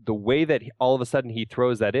just the way that all of a sudden he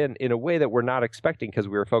throws that in a way that we're not expecting because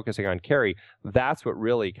we were focusing on Carrie, that's what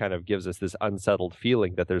really kind of gives us this unsettled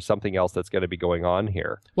feeling that there's something else that's going to be going on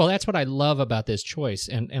here. Well, that's what I love about this choice.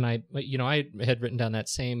 And I had written down that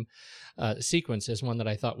same sequence as one that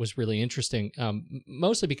I thought was really interesting,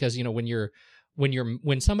 mostly because,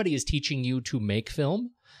 when somebody is teaching you to make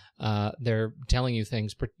film, they're telling you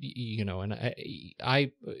things, and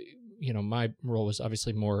I my role was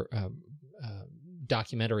obviously more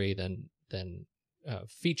documentary than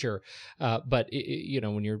feature. But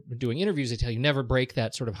when you're doing interviews, they tell you never break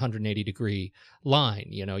that sort of 180-degree line.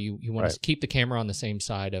 You want right. to keep the camera on the same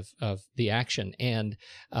side of the action. And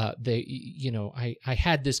I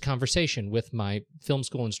had this conversation with my film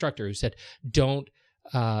school instructor who said, don't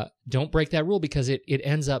break that rule because it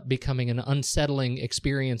ends up becoming an unsettling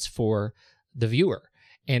experience for the viewer.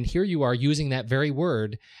 And here you are using that very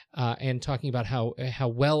word and talking about how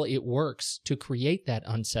well it works to create that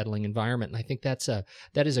unsettling environment. And I think that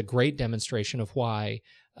is a great demonstration of why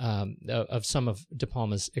of some of De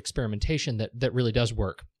Palma's experimentation that really does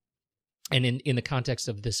work. And in the context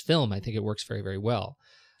of this film, I think it works very, very well.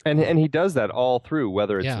 And he does that all through,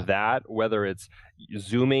 whether it's whether it's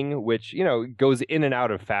zooming, which goes in and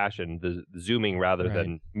out of fashion, the zooming rather right.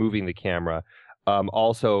 than moving the camera.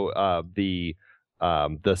 Also, the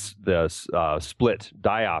split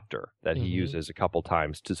diopter that he uses a couple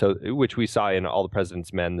times which we saw in All the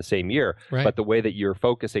President's Men the same year. Right. But the way that you're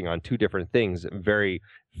focusing on two different things very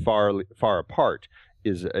far apart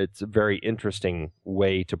it's a very interesting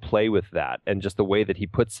way to play with that. And just the way that he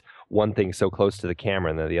puts one thing so close to the camera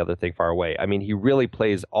and then the other thing far away. I mean, he really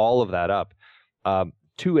plays all of that up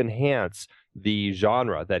to enhance the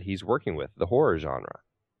genre that he's working with, the horror genre.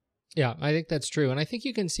 Yeah, I think that's true. And I think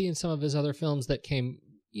you can see in some of his other films that came,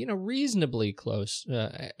 reasonably close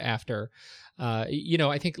after,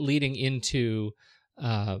 I think leading into,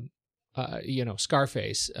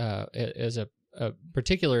 Scarface as a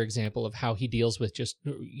particular example of how he deals with just,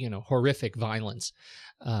 horrific violence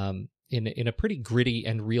in a pretty gritty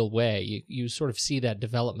and real way. You sort of see that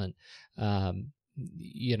development. I'm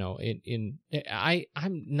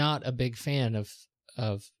not a big fan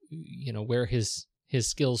of where his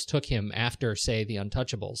skills took him after, say, The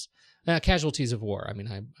Untouchables. Casualties of War. I mean,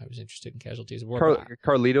 I was interested in Casualties of War.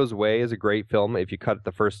 Carlito's Way is a great film if you cut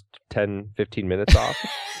the first 10, 15 minutes off.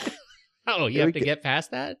 Oh, you have to get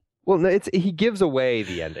past that? Well, no, he gives away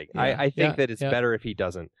the ending. Yeah, I think that it's better if he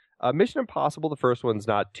doesn't. Mission Impossible, the first one's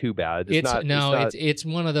not too bad. It's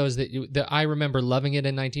one of those that I remember loving it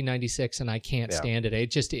in 1996, and I can't stand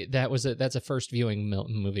it. That's a first viewing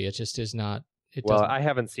movie. It just is not. I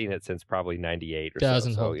haven't seen it since probably 98 or so.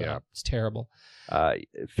 Doesn't hold up. It's terrible.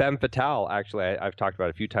 Femme Fatale, actually, I've talked about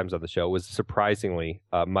a few times on the show, was surprisingly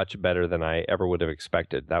much better than I ever would have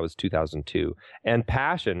expected. That was 2002. And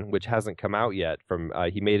Passion, which hasn't come out yet,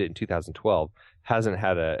 he made it in 2012, hasn't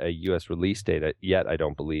had a U.S. release date yet, I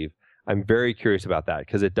don't believe. I'm very curious about that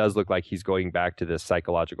because it does look like he's going back to this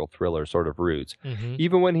psychological thriller sort of roots. Mm-hmm.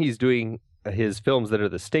 Even when he's doing his films that are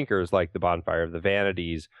the stinkers, like The Bonfire of the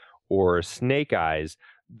Vanities or Snake Eyes,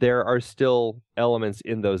 there are still elements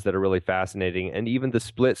in those that are really fascinating. And even the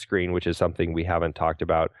split screen, which is something we haven't talked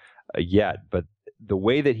about yet, but the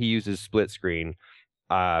way that he uses split screen,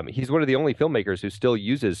 he's one of the only filmmakers who still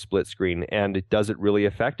uses split screen and it does it really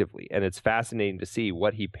effectively. And it's fascinating to see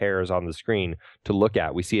what he pairs on the screen to look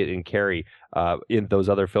at. We see it in Carrie, in those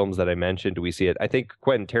other films that I mentioned. We see it. I think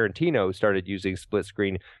Quentin Tarantino started using split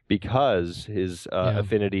screen because his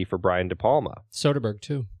affinity for Brian De Palma. Soderbergh,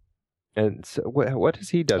 too. And so what has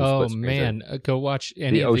he done? Oh, man. Go watch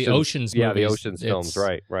any of the Oceans movies. Yeah, the Oceans films.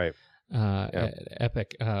 Right.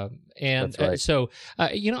 Epic. And That's right. So,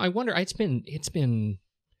 I wonder, it's been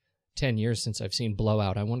 10 years since I've seen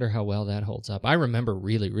Blowout. I wonder how well that holds up. I remember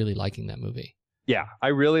really, really liking that movie. Yeah, I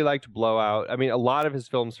really liked Blowout. I mean, a lot of his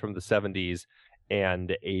films from the 70s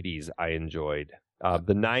and 80s I enjoyed.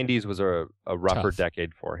 The 90s was a rougher Tough.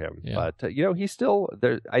 decade for him. Yeah. But, he's still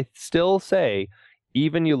there. I still say,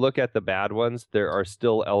 even you look at the bad ones, there are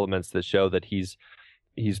still elements that show that he's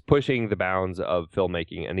pushing the bounds of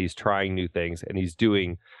filmmaking, and he's trying new things, and he's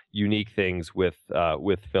doing unique things with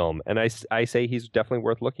film. And I say he's definitely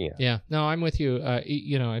worth looking at. Yeah, no, I'm with you.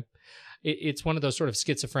 It's one of those sort of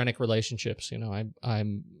schizophrenic relationships. I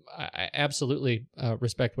absolutely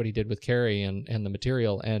respect what he did with Carrie and the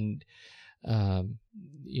material, and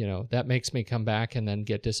that makes me come back and then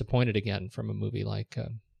get disappointed again from a movie like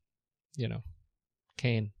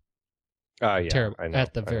Kane. Yeah, Terrible. I know,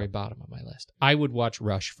 At the very bottom of my list. I would watch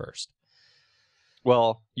Rush first.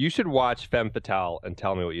 Well, you should watch Femme Fatale and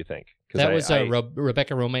tell me what you think. That was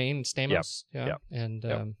Rebecca Romaine Stamos. Yep. And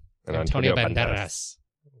and Antonio Banderas.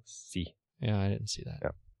 See. Yeah, I didn't see that. Yeah.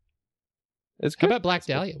 It's How good. about Black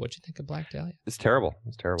Dahlia? What'd you think of Black Dahlia? It's terrible.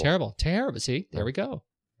 It's terrible. Terrible. See, there we go.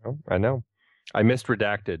 Oh, I know. I missed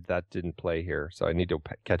Redacted. That didn't play here, so I need to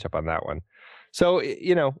catch up on that one. So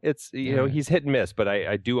it's he's hit and miss, but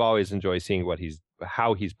I do always enjoy seeing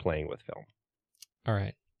how he's playing with film. All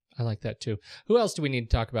right, I like that too. Who else do we need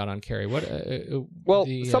to talk about on Carrie? What?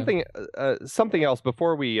 Something else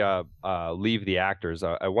before we leave the actors.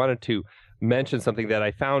 I wanted to mention something that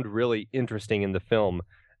I found really interesting in the film.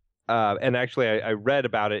 And actually, I read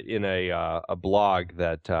about it in a blog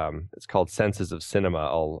that it's called Senses of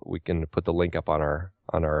Cinema. We can put the link up on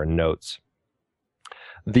our notes.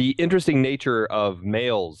 The interesting nature of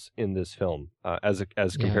males in this film, as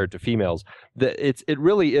compared to females, it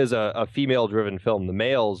really is a female-driven film. The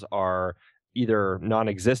males are either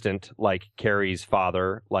non-existent, like Carrie's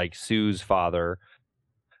father, like Sue's father,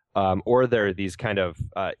 or they're these kind of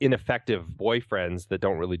ineffective boyfriends that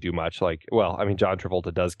don't really do much. Like, well, I mean, John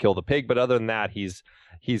Travolta does kill the pig, but other than that, he's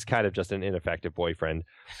kind of just an ineffective boyfriend.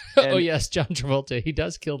 Oh yes, John Travolta, he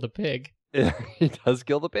does kill the pig. He does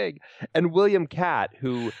kill the pig. And William Catt,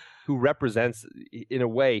 who represents, in a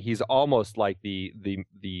way, he's almost like the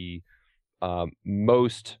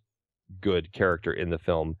most good character in the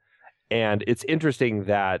film. And it's interesting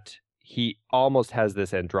that he almost has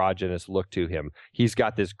this androgynous look to him. He's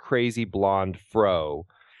got this crazy blonde fro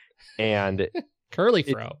and curly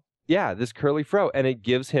fro. This curly fro, and it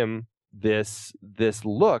gives him this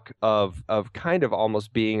look of kind of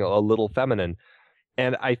almost being a little feminine.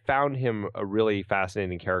 And I found him a really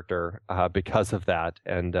fascinating character because of that.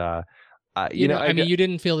 And you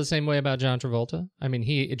didn't feel the same way about John Travolta. I mean,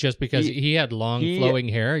 because he had long flowing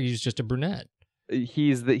hair, he's just a brunette.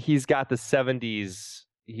 He's got the 70s.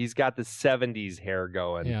 He's got the 70s hair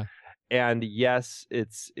going. Yeah. And yes,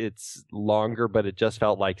 it's longer, but it just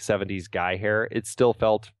felt like 70s guy hair. It still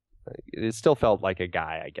felt like a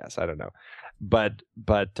guy, I guess. I don't know. But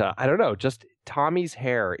I don't know. Just Tommy's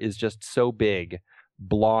hair is just so big,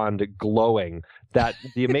 blonde, glowing, that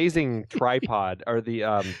the amazing tripod, or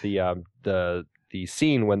the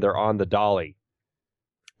scene when they're on the dolly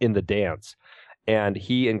in the dance, and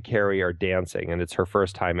he and Carrie are dancing, and it's her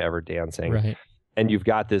first time ever dancing. Right. And you've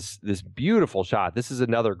got this beautiful shot. This is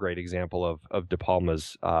another great example of De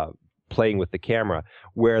Palma's playing with the camera,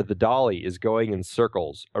 where the dolly is going in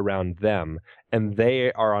circles around them, and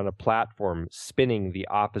they are on a platform spinning the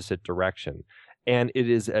opposite direction. And it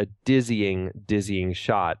is a dizzying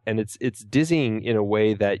shot, and it's dizzying in a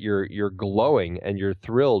way that you're glowing and you're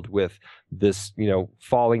thrilled with this,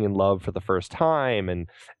 falling in love for the first time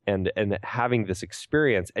and having this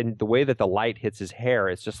experience. And the way that the light hits his hair,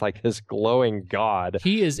 it's just like this glowing god.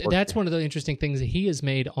 That's one of the interesting things, that he is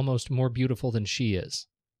made almost more beautiful than she is.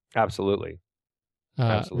 Absolutely.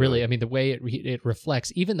 Really, I mean, the way it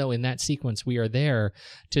reflects, even though in that sequence we are there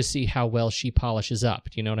to see how well she polishes up.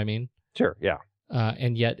 Do you know what I mean? Sure. Yeah.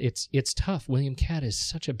 And yet it's tough. William Catt is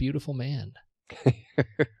such a beautiful man.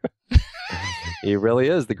 He really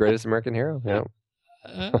is the greatest American hero. Yeah.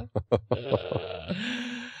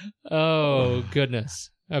 Oh, goodness.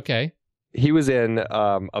 Okay. He was in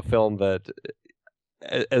a film that,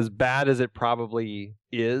 as bad as it probably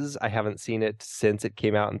is, I haven't seen it since it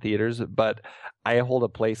came out in theaters, but I hold a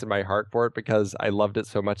place in my heart for it because I loved it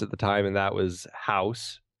so much at the time, and that was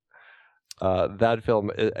House. That film,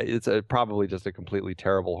 it's probably just a completely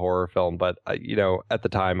terrible horror film, but at the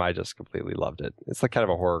time I just completely loved it. It's like kind of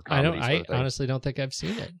a horror comedy. I honestly don't think I've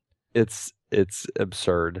seen it. It's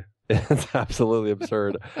absurd. It's absolutely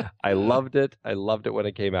absurd. I loved it. I loved it when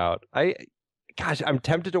it came out. I'm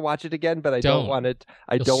tempted to watch it again, but I don't want it.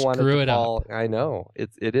 I don't want it to fall. I know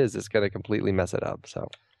it is. It's going to completely mess it up. So.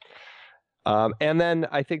 And then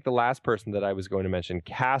I think the last person that I was going to mention,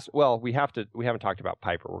 well, we haven't talked about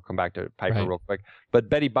Piper. We'll come back to Piper real quick. But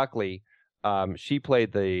Betty Buckley, she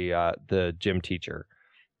played the gym teacher,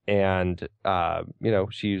 And,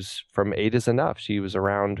 she's from Eight is Enough. She was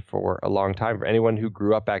around for a long time. For anyone who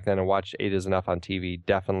grew up back then and watched Eight is Enough on TV,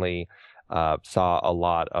 definitely saw a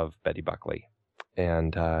lot of Betty Buckley.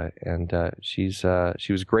 And she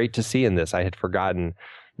was great to see in this. I had forgotten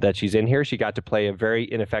that she's in here. She got to play a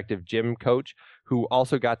very ineffective gym coach who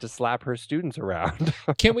also got to slap her students around.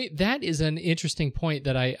 That is an interesting point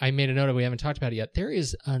that I made a note of. We haven't talked about it yet. There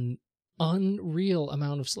is an unreal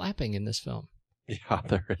amount of slapping in this film. Yeah,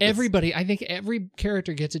 there is. I think every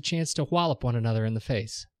character gets a chance to wallop one another in the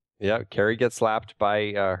face. Yeah, Carrie gets slapped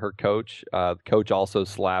by her coach. Coach also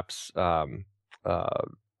slaps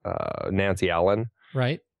Nancy Allen.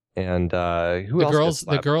 Right. And who else?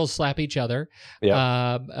 The girls slap each other.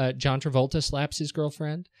 Yeah. John Travolta slaps his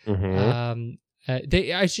girlfriend. Mm-hmm.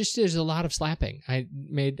 There's a lot of slapping. I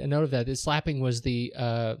made a note of that. The slapping was the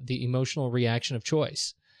emotional reaction of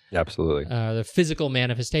choice. Absolutely. The physical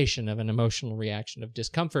manifestation of an emotional reaction of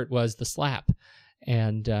discomfort was the slap,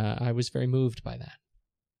 and I was very moved by that.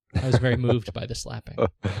 I was very moved by the slapping. A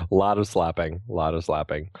lot of slapping.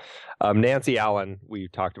 Nancy Allen, we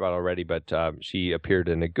talked about already, but she appeared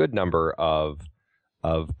in a good number of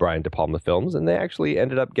Brian De Palma films, and they actually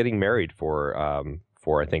ended up getting married for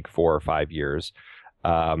I think 4 or 5 years.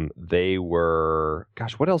 They were,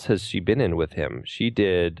 gosh, what else has she been in with him? She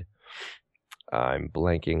did, I'm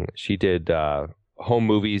blanking. She did Home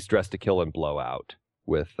Movies, Dress to Kill, and Blowout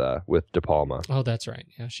with De Palma. Oh, that's right.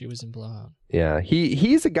 Yeah, she was in Blowout. Yeah,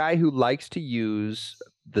 he's a guy who likes to use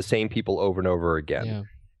the same people over and over again. Yeah.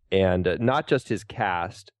 And not just his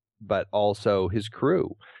cast, but also his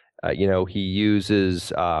crew. He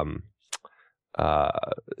uses a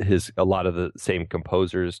lot of the same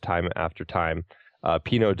composers time after time.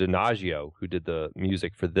 Pino Donaggio, who did the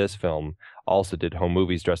music for this film, also did Home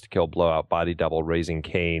Movies, Dress to Kill, Blowout, Body Double, Raising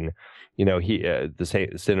Cain. The same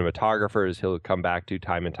cinematographers he'll come back to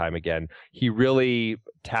time and time again. He really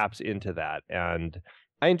taps into that, and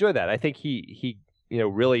I enjoy that. I think he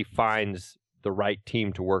really finds the right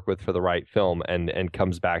team to work with for the right film, and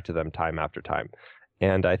comes back to them time after time,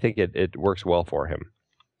 and I think it works well for him.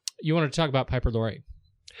 You wanted to talk about Piper Laurie?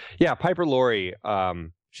 Yeah, Piper Laurie.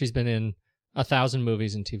 She's been in 1,000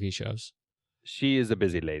 movies and TV shows. She is a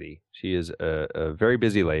busy lady. She is a very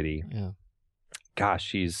busy lady. Yeah. Gosh,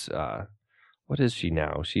 she's what is she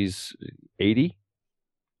now? She's 80.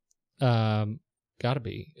 Gotta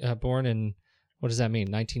be born in, what does that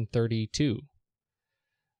mean? 1932.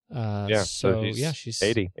 She's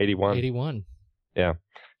 81. 81. Yeah.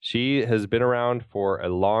 She has been around for a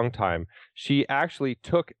long time. She actually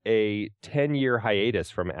took a 10-year hiatus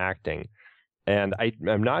from acting. And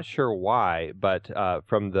I'm not sure why, but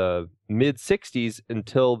from the mid-'60s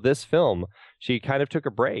until this film, she kind of took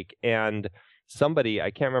a break. And somebody,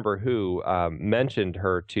 I can't remember who, mentioned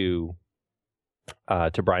her to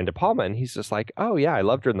Brian De Palma, and he's just like, oh, yeah, I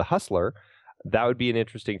loved her in The Hustler. That would be an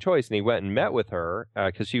interesting choice. And he went and met with her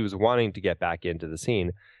because she was wanting to get back into the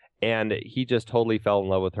scene. And he just totally fell in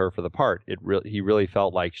love with her for the part. He really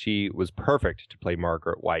felt like she was perfect to play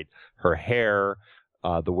Margaret White. Her hair,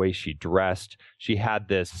 the way she dressed, she had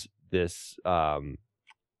this kind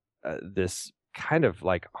of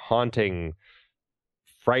like haunting,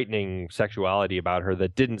 frightening sexuality about her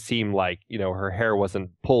that didn't seem like, her hair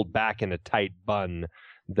wasn't pulled back in a tight bun,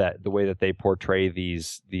 that the way that they portray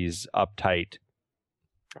these uptight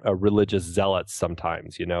religious zealots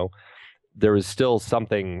sometimes, there was still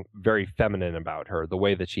something very feminine about her, the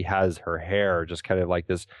way that she has her hair, just kind of like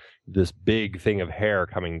this big thing of hair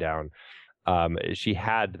coming down. She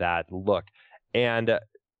had that look, and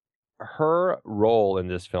her role in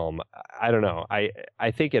this film, I don't know,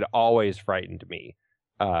 I think it always frightened me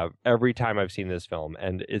every time I've seen this film,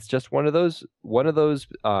 and it's just one of those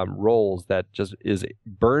roles that just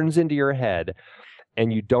burns into your head,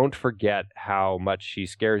 and you don't forget how much she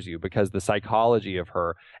scares you, because the psychology of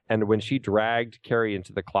her, and when she dragged Carrie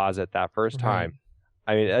into the closet that first time,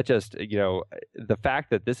 I mean, that just, the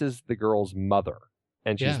fact that this is the girl's mother,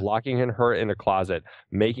 and she's locking her in a closet,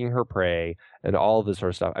 making her pray, and all this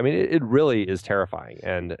sort of stuff. I mean, it really is terrifying.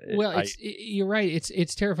 And you're right.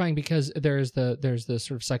 It's terrifying because there's the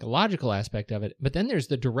sort of psychological aspect of it, but then there's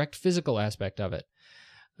the direct physical aspect of it.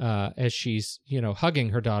 As she's, hugging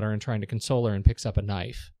her daughter and trying to console her, and picks up a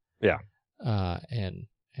knife. Yeah. And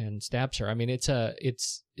stabs her. I mean, it's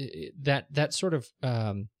that sort of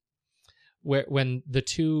when the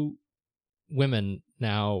two women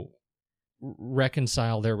now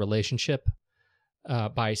reconcile their relationship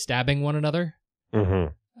by stabbing one another,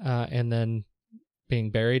 and then being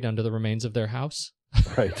buried under the remains of their house.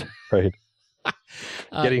 Right.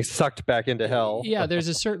 getting sucked back into hell. Yeah, there's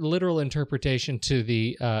a certain literal interpretation to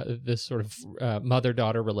the sort of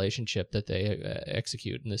mother-daughter relationship that they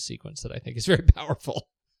execute in this sequence that I think is very powerful.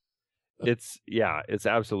 It's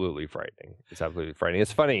absolutely frightening.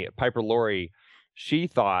 It's funny. Piper Laurie, she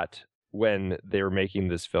thought when they were making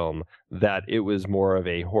this film that it was more of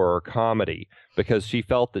a horror comedy because she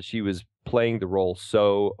felt that she was playing the role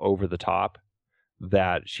so over the top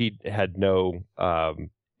that she had no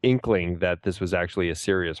inkling that this was actually a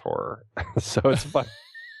serious horror. So it's fun.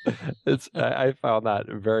 I found that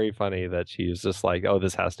very funny that she was just like, oh,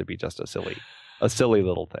 this has to be just a silly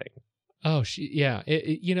little thing. Oh,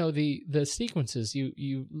 the sequences,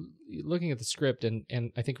 you looking at the script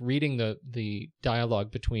and I think reading the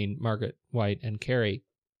dialogue between Margaret White and Carrie,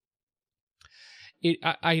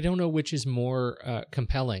 I don't know which is more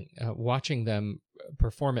compelling, watching them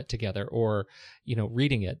perform it together or,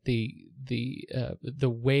 reading it. The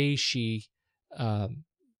way she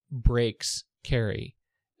breaks Carrie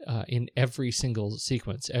in every single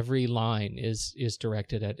sequence, every line is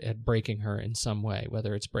directed at breaking her in some way,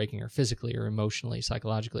 whether it's breaking her physically or emotionally,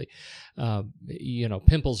 psychologically.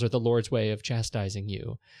 Pimples are the Lord's way of chastising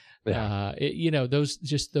you. Yeah.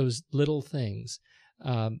 Those little things.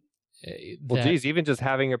 Even just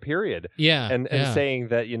having a period. Yeah. And saying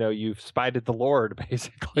that, you've spited the Lord,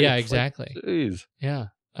 basically. Yeah, exactly. Like, geez. Yeah.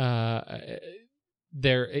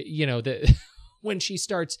 When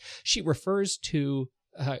she refers to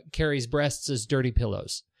Carrie's breasts as dirty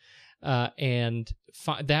pillows.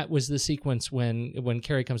 That was the sequence when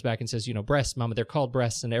Carrie comes back and says, breasts, Mama, they're called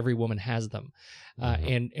breasts and every woman has them.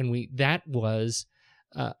 That was,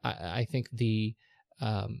 I think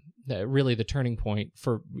really the turning point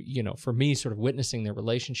for me sort of witnessing their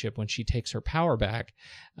relationship when she takes her power back.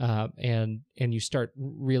 And you start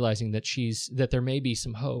realizing that there may be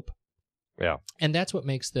some hope. Yeah. And that's what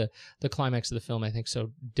makes the climax of the film, I think,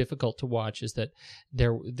 so difficult to watch, is that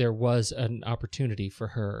there was an opportunity for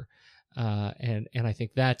her. And I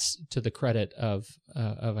think that's to the credit of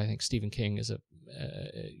I think Stephen King as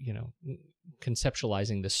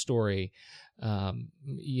conceptualizing this story,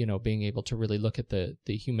 being able to really look at the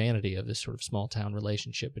humanity of this sort of small town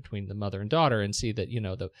relationship between the mother and daughter and see that,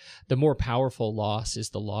 the more powerful loss is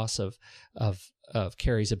the loss of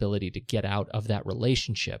Carrie's ability to get out of that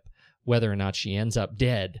relationship. Whether or not she ends up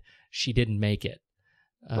dead, she didn't make it.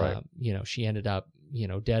 Right. She ended up,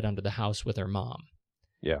 dead under the house with her mom.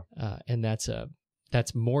 Yeah. And that's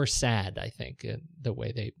more sad, I think, the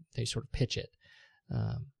way they sort of pitch it,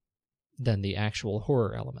 than the actual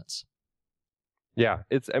horror elements. Yeah,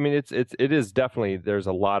 it is definitely, there's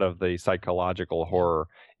a lot of the psychological horror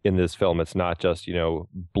in this film. It's not just,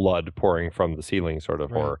 blood pouring from the ceiling sort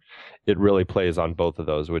of horror. It really plays on both of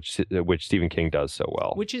those, which Stephen King does so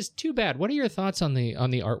well. Which is too bad. What are your thoughts on the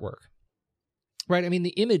artwork? Right, I mean, the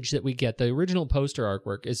image that we get, the original poster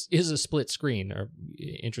artwork is a split screen.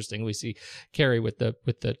 Interesting, we see Carrie with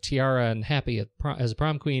the tiara and happy as a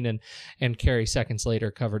prom queen, and Carrie seconds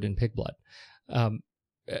later covered in pig blood.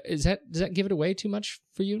 Does that give it away too much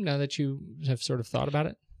for you now that you have sort of thought about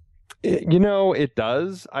it? It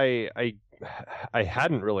does. I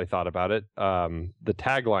hadn't really thought about it. The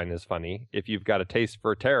tagline is funny. If you've got a taste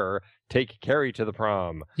for terror, take Carrie to the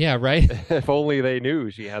prom. Yeah, right. If only they knew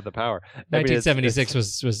she had the power.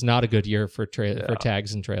 1976 was not a good year for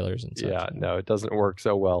tags and trailers and such. Yeah, no, it doesn't work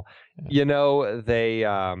so well. Yeah. They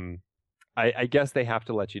I guess they have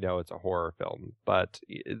to let you know it's a horror film, but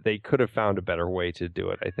they could have found a better way to do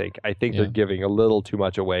it, I think. They're giving a little too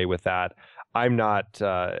much away with that. I'm not,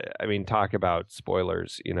 talk about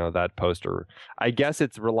spoilers, that poster. I guess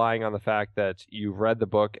it's relying on the fact that you've read the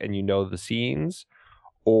book and you know the scenes,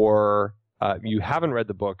 or you haven't read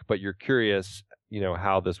the book, but you're curious,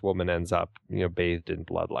 how this woman ends up, bathed in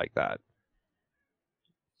blood like that.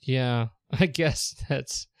 Yeah, I guess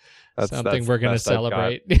that's something we're going to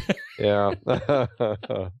celebrate. Yeah.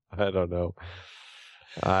 I don't know.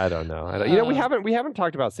 We haven't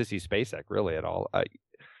talked about Sissy Spacek really at all. I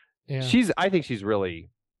think she's really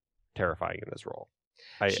terrifying in this role.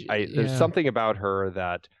 There's something about her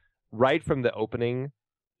that right from the opening,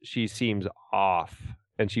 she seems off,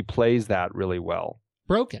 and she plays that really well.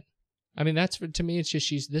 Broken. I mean, to me, it's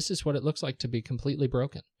just this is what it looks like to be completely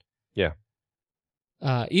broken. Yeah.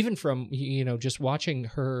 Even from, just watching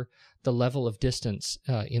her, the level of distance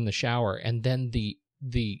in the shower, and then the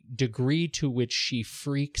degree to which she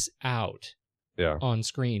freaks out on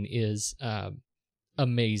screen is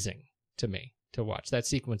amazing to me to watch. That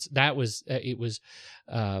sequence, it was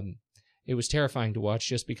terrifying to watch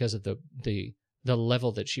just because of the the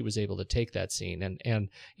level that she was able to take that scene. And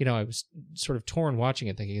I was sort of torn watching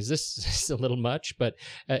it, thinking, is this a little much? But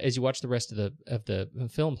as you watch the rest of the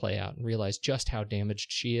film play out and realize just how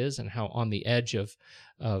damaged she is and how on the edge of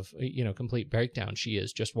complete breakdown she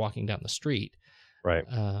is just walking down the street. Right.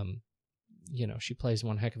 She plays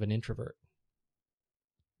one heck of an introvert.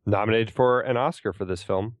 Nominated for an Oscar for this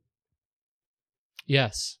film.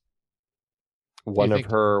 Yes. One of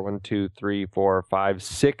her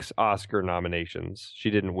 6 Oscar nominations. She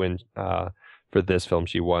didn't win for this film.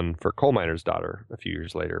 She won for Coal Miner's Daughter a few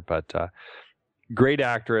years later. But great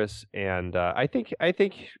actress, and I think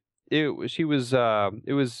it was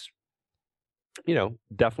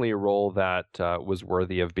definitely a role that was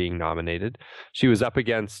worthy of being nominated. She was up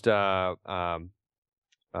against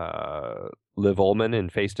Liv Ullmann in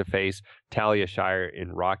Face to Face, Talia Shire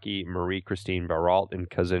in Rocky, Marie-Christine Barrault in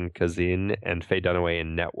Cousin Kazin, and Faye Dunaway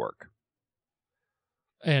in Network.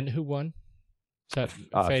 And who won? Is that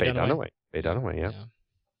Faye Dunaway? Faye Dunaway, yeah.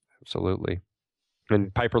 Absolutely.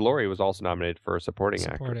 And Piper Laurie was also nominated for a supporting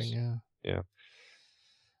actress. Yeah.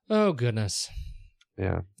 Oh, goodness.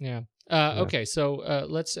 Yeah. Yeah. Okay, so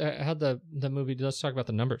let's how the movie. Let's talk about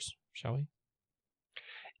the numbers, shall we?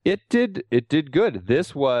 It did good.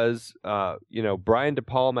 This was, Brian De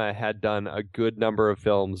Palma had done a good number of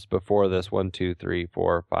films before this. 1, 2, 3,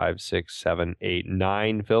 4, 5, 6, 7, 8,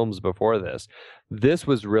 9 films before this. This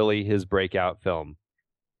was really his breakout film.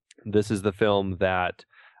 This is the film that,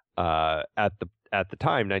 at the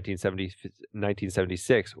time,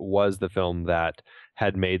 1976, was the film that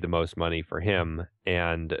had made the most money for him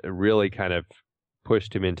and really kind of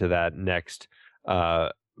pushed him into that next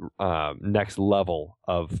level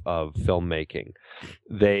of filmmaking.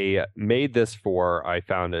 They made this for, I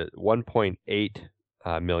found it,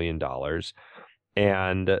 $1.8 million,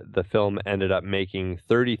 and the film ended up making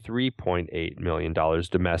 $33.8 million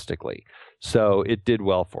domestically. So it did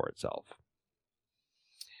well for itself.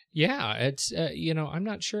 Yeah, it's I'm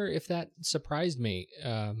not sure if that surprised me.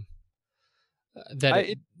 I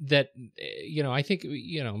think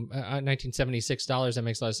 $1976, that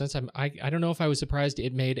makes a lot of sense. I don't know if I was surprised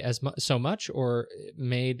it made so much or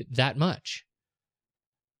made that much.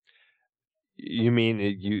 You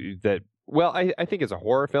mean Well, I think it's a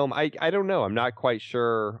horror film. I don't know. I'm not quite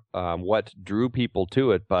sure what drew people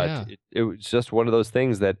to it, but it was just one of those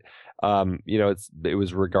things that it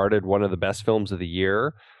was regarded one of the best films of the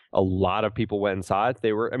year. A lot of people went and saw it.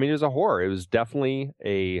 It was a horror. It was definitely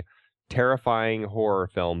a terrifying horror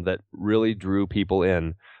film that really drew people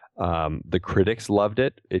in. The critics loved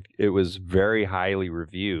it. It was very highly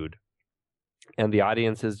reviewed, and the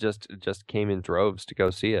audiences just came in droves to go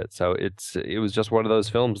see it. So it was just one of those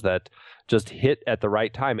films that just hit at the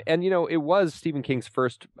right time. And it was Stephen King's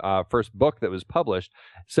first book that was published.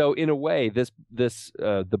 So in a way,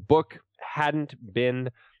 the book hadn't been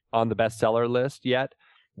on the bestseller list yet.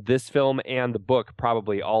 This film and the book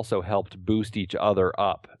probably also helped boost each other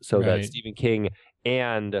up, so that Stephen King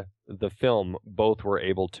and the film both were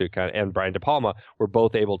able to and Brian De Palma were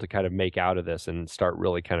both able to kind of make out of this and start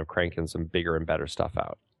really kind of cranking some bigger and better stuff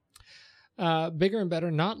out. Bigger and better,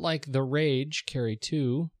 not like The Rage, Carrie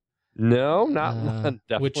 2. No, definitely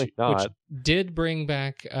not. Which did bring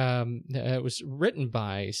back, it was written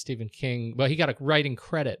by Stephen King. Well, he got a writing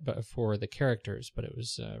credit for the characters, but it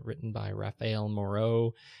was written by Raphael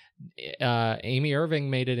Moreau. Amy Irving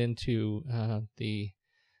made it into the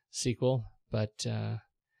sequel, but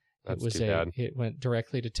it went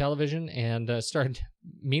directly to television and starred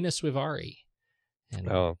Mina Suvari. And,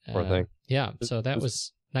 poor thing. Yeah, so that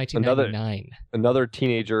was 1999. Another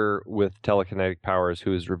teenager with telekinetic powers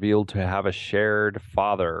who is revealed to have a shared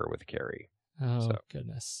father with Carrie. Oh,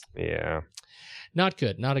 goodness. Yeah. Not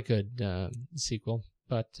good. Not a good sequel,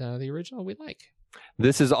 but the original we like.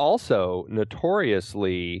 This is also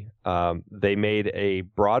notoriously, they made a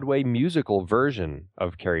Broadway musical version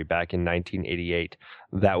of Carrie back in 1988.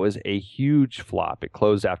 That was a huge flop. It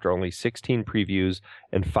closed after only 16 previews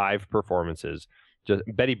and 5 performances. Just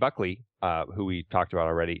Betty Buckley, who we talked about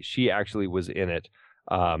already, she actually was in it,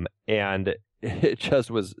 and it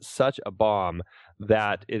just was such a bomb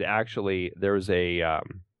that it actually, there was a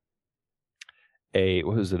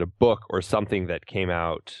book or something that came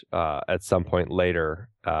out at some point later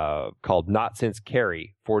called Not Since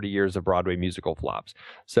Carrie, 40 Years of Broadway Musical Flops.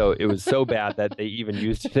 So it was so bad that they even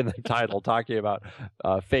used it in the title, talking about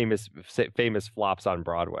famous flops on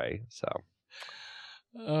Broadway. So,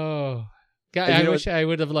 oh. God, I wish I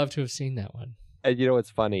would have loved to have seen that one. And what's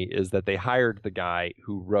funny is that they hired the guy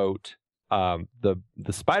who wrote the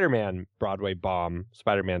Spider-Man Broadway bomb,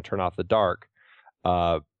 Spider-Man Turn Off the Dark,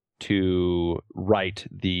 to write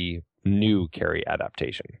the new Carrie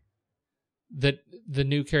adaptation. the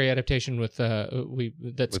new Carrie adaptation with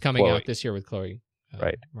that's With coming Chloe. out this year with Chloe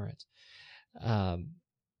Right. Moretz.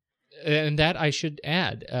 And that I should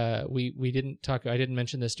add, we didn't talk. I didn't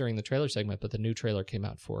mention this during the trailer segment, but the new trailer came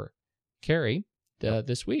out for Carrie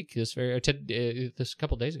this week. This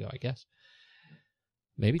couple days ago, I guess.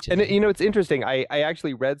 Maybe today. And it's interesting. I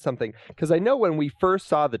actually read something because I know when we first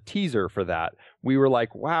saw the teaser for that, we were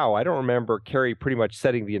like, "Wow, I don't remember Carrie pretty much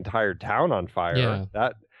setting the entire town on fire." Yeah.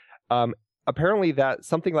 That apparently that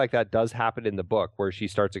something like that does happen in the book where she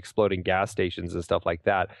starts exploding gas stations and stuff like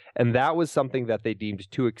that, and that was something that they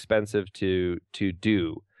deemed too expensive to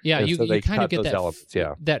do. Yeah, And you so they kind of cut get those that elements.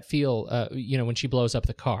 Yeah. that feel, when she blows up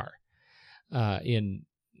the car in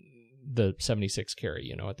the 76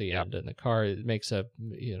 Carrie, at the end, and the car makes a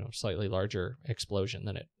slightly larger explosion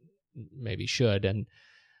than it maybe should, and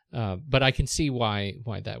but I can see why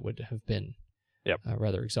that would have been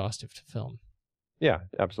rather exhaustive to film. Yeah,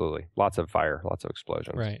 absolutely. Lots of fire, lots of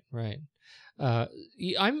explosions. Right.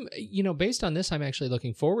 I'm based on this, I'm actually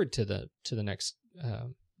looking forward to the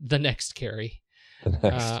next Carrie.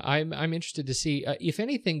 I'm interested to see, if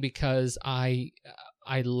anything, because I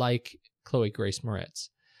like Chloe Grace Moretz.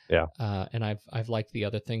 Yeah. And I've liked the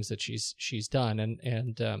other things that she's done,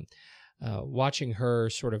 and watching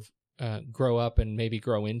her sort of grow up and maybe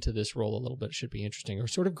grow into this role a little bit should be interesting, or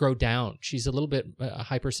sort of grow down. She's a little bit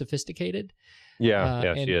hyper sophisticated.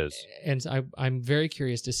 Yeah, she is. And I'm very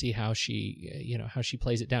curious to see how she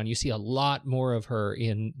plays it down. You see a lot more of her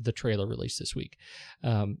in the trailer release this week,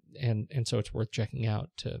 and so it's worth checking out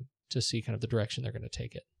to see kind of the direction they're going to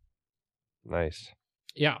take it. Nice.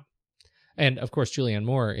 Yeah. And of course, Julianne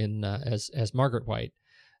Moore as Margaret White.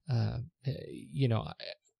 I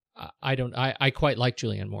quite like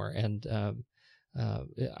Julianne Moore, and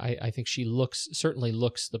I think she certainly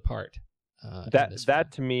looks the part.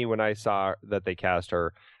 That to me, when I saw that they cast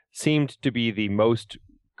her, seemed to be the most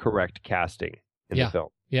correct casting in the film.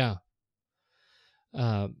 Yeah.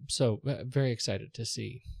 So very excited to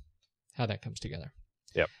see how that comes together.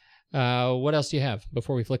 Yep. What else do you have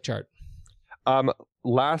before we flick chart?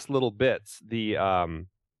 Last little bits. The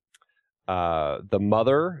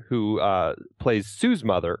mother who plays Sue's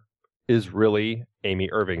mother is really Amy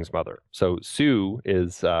Irving's mother. So Sue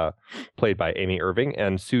is played by Amy Irving,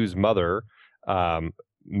 and Sue's mother,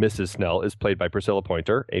 Mrs. Snell, is played by Priscilla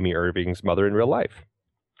Pointer, Amy Irving's mother in real life.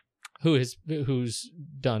 Who's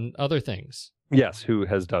done other things. Yes, who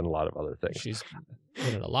has done a lot of other things. She's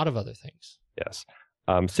done a lot of other things. Yes.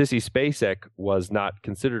 Sissy Spacek was not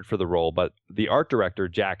considered for the role, but the art director,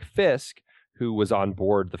 Jack Fisk, who was on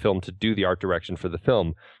board the film to do the art direction for the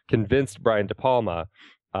film, convinced Brian De Palma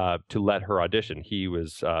to let her audition. He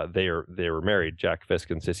was they were married, Jack Fisk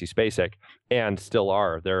and Sissy Spacek, and still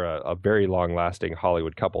are. They're a very long-lasting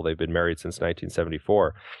Hollywood couple. They've been married since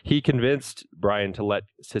 1974. He convinced Brian to let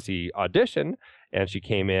Sissy audition, and she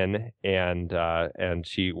came in and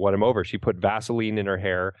she won him over. She put Vaseline in her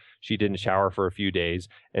hair. She didn't shower for a few days,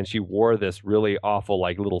 and she wore this really awful,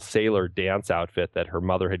 like, little sailor dance outfit that her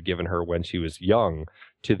mother had given her when she was young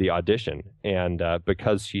to the audition. And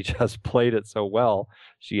because she just played it so well,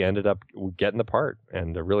 she ended up getting the part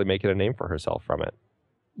and really making a name for herself from it.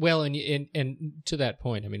 Well, and to that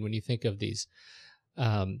point, I mean, when you think of these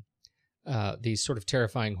sort of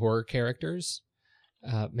terrifying horror characters,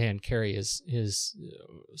 man, Carrie is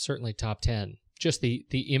certainly top 10. Just the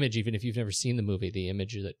image, even if you've never seen the movie, the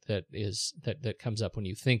image that comes up when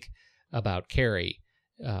you think about Carrie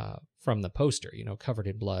from the poster, covered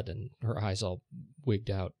in blood and her eyes all wigged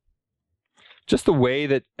out. Just the way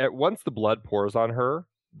that once the blood pours on her,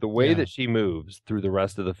 the way that she moves through the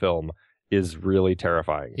rest of the film is really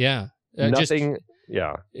terrifying. Yeah. Nothing.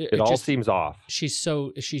 It all seems off. She's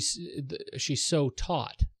so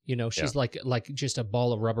taut. She's like just a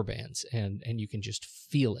ball of rubber bands, and you can just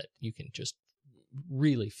feel it. You can just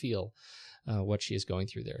really feel what she is going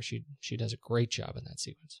through there. She does a great job in that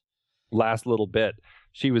sequence. Last little bit.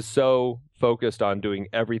 She was so focused on doing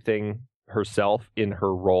everything herself in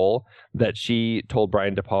her role that she told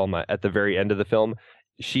Brian De Palma at the very end of the film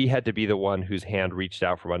she had to be the one whose hand reached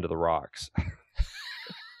out from under the rocks.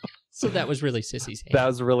 So that was really Sissy's hand. That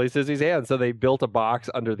was really Sissy's hand. So they built a box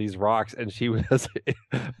under these rocks, and she was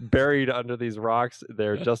buried under these rocks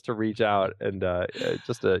there just to reach out, and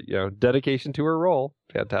just a dedication to her role.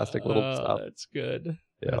 Fantastic little stuff. That's good.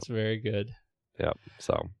 Yeah. That's very good. Yeah.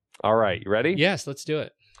 So, all right, you ready? Yes, let's do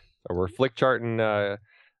it. We're flick charting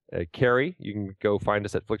Carrie. You can go find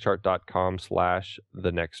us at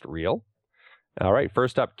flickchart.com/thenextreel. All right,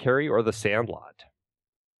 first up, Carrie or The Sandlot?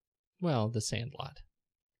 Well, The Sandlot.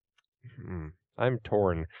 I'm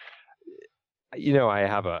torn. I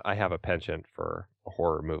have a penchant for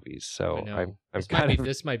horror movies. So I'm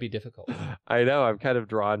this might be difficult. I know I'm kind of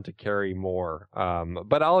drawn to Carrie more,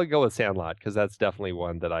 but I'll go with Sandlot because that's definitely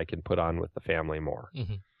one that I can put on with the family more.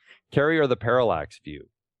 Mm-hmm. Carrie or The Parallax View?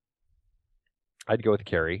 I'd go with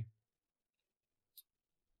Carrie.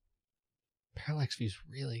 Parallax View is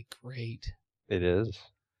really great. It is.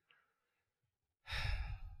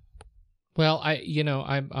 Well,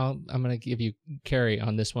 I'm going to give you Carrie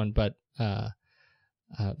on this one, but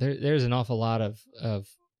there's an awful lot of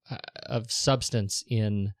substance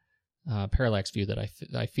in Parallax View that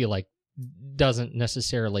I feel like doesn't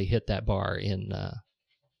necessarily hit that bar in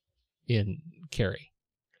Carrie.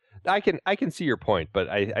 I can see your point, but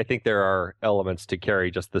I think there are elements to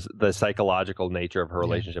Carrie, just the psychological nature of her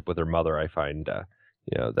relationship with her mother. I find that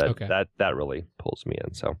really pulls me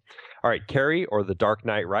in. So, all right, Carrie or The Dark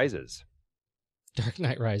Knight Rises? Dark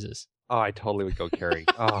Knight Rises. Oh, I totally would go Carrie.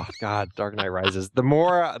 Oh God, Dark Knight Rises. The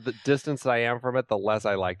more the distance I am from it, the less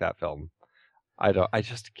I like that film. I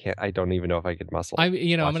just can't. I don't even know if I could muscle. I'm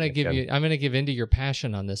going to give into your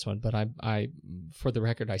passion on this one, but I for the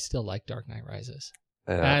record, I still like Dark Knight Rises.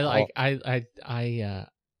 I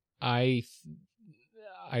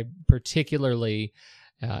particularly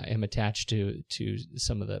am attached to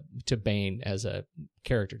to Bane as a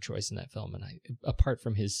character choice in that film, and apart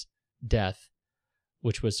from his death,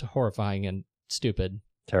 which was horrifying and stupid,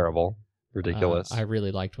 terrible, ridiculous, I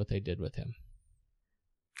really liked what they did with him.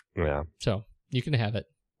 Yeah. So you can have it.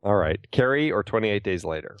 All right, Carrie or 28 Days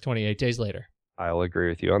Later? 28 Days Later. I'll agree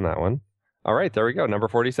with you on that one. All right, there we go. Number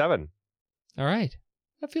 47. All right.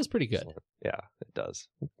 That feels pretty good. Yeah, it does.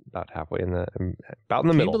 About halfway about in the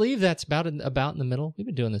middle. Can you believe that's about in the middle? We've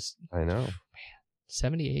been doing this. I know. Man,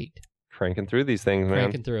 78. Cranking through these things, man.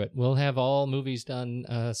 Cranking through it. We'll have all movies done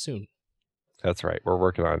soon. That's right. We're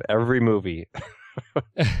working on every movie.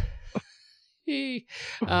 So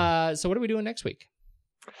what are we doing next week?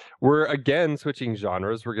 We're again switching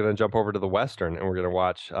genres. We're going to jump over to the Western, and we're going to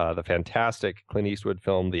watch the fantastic Clint Eastwood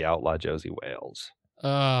film, The Outlaw Josie Wales. Oh,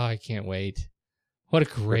 I can't wait. What a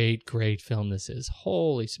great, great film this is.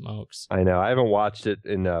 Holy smokes. I know. I haven't watched it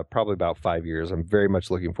in probably about 5 years. I'm very much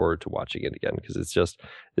looking forward to watching it again because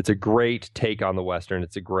it's a great take on the Western.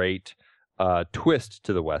 It's a great twist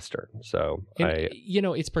to the Western. So,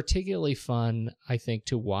 it's particularly fun, I think,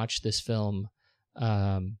 to watch this film,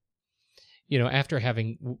 after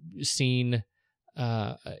having seen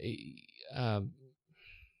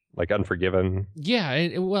like Unforgiven.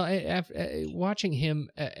 Yeah, watching him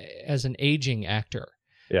as an aging actor.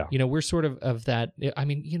 Yeah, we're sort of that. I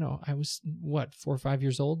mean, I was 4 or 5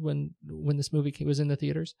 years old when this movie was in the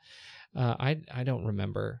theaters. I don't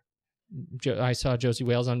remember. I saw Josie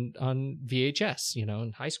Wales on VHS,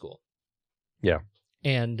 in high school. Yeah.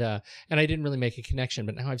 And I didn't really make a connection,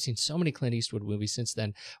 but now I've seen so many Clint Eastwood movies since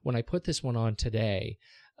then. When I put this one on today,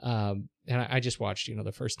 and I just watched,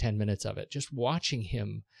 the first 10 minutes of it, just watching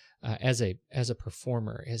him as a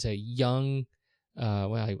performer, as a young,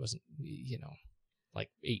 he wasn't, like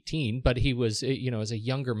 18, but he was, as a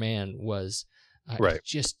younger man was right.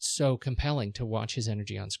 Just so compelling to watch his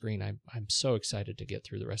energy on screen. I'm so excited to get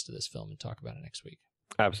through the rest of this film and talk about it next week.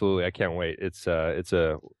 Absolutely. I can't wait. It's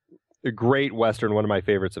a great Western, one of my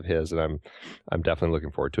favorites of his, and I'm definitely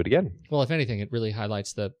looking forward to it again. Well, if anything, it really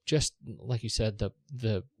highlights just like you said,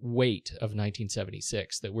 the weight of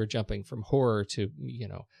 1976, that we're jumping from horror to,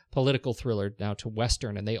 political thriller now to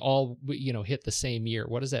Western, and they all, hit the same year.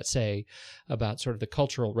 What does that say about sort of the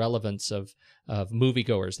cultural relevance of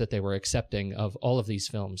moviegoers, that they were accepting of all of these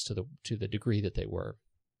films to the degree that they were?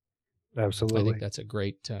 Absolutely. I think that's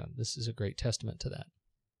this is a great testament to that.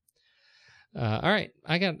 All right,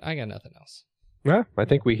 I got nothing else. Yeah, I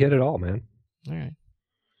think we hit it all, man. All right.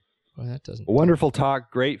 Well, that doesn't. Wonderful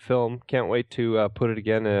talk, great film. Can't wait to put it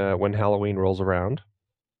again when Halloween rolls around.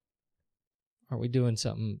 Are we doing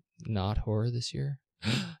something not horror this year?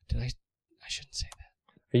 I shouldn't say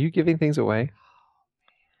that. Are you giving things away?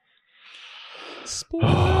 Spoiler!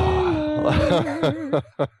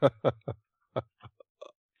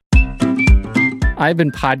 I've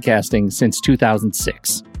been podcasting since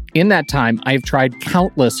 2006. In that time, I've tried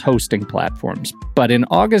countless hosting platforms, but in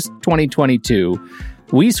August 2022,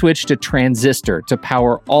 we switched to Transistor to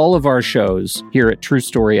power all of our shows here at True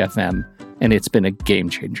Story FM, and it's been a game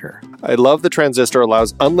changer. I love the Transistor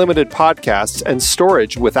allows unlimited podcasts and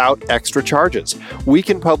storage without extra charges. We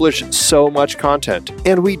can publish so much content,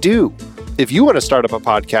 and we do. If you want to start up a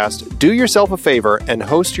podcast, do yourself a favor and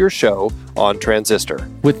host your show on Transistor.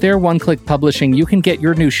 With their one-click publishing, you can get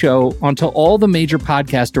your new show onto all the major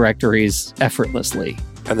podcast directories effortlessly.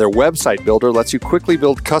 And their website builder lets you quickly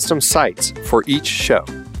build custom sites for each show.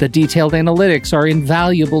 The detailed analytics are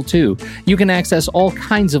invaluable too. You can access all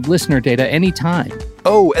kinds of listener data anytime.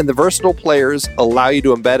 Oh, and the versatile players allow you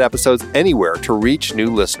to embed episodes anywhere to reach new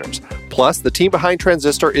listeners. Plus, the team behind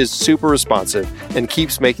Transistor is super responsive and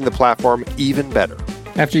keeps making the platform even better.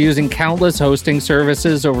 After using countless hosting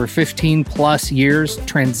services over 15 plus years,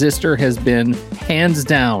 Transistor has been, hands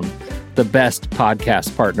down, the best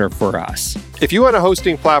podcast partner for us. If you want a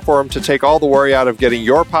hosting platform to take all the worry out of getting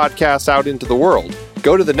your podcast out into the world,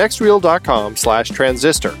 go to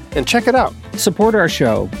thenextreel.com/transistor and check it out. Support our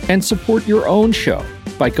show and support your own show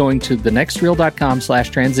by going to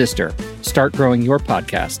thenextreel.com/transistor. Start growing your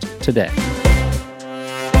podcast today.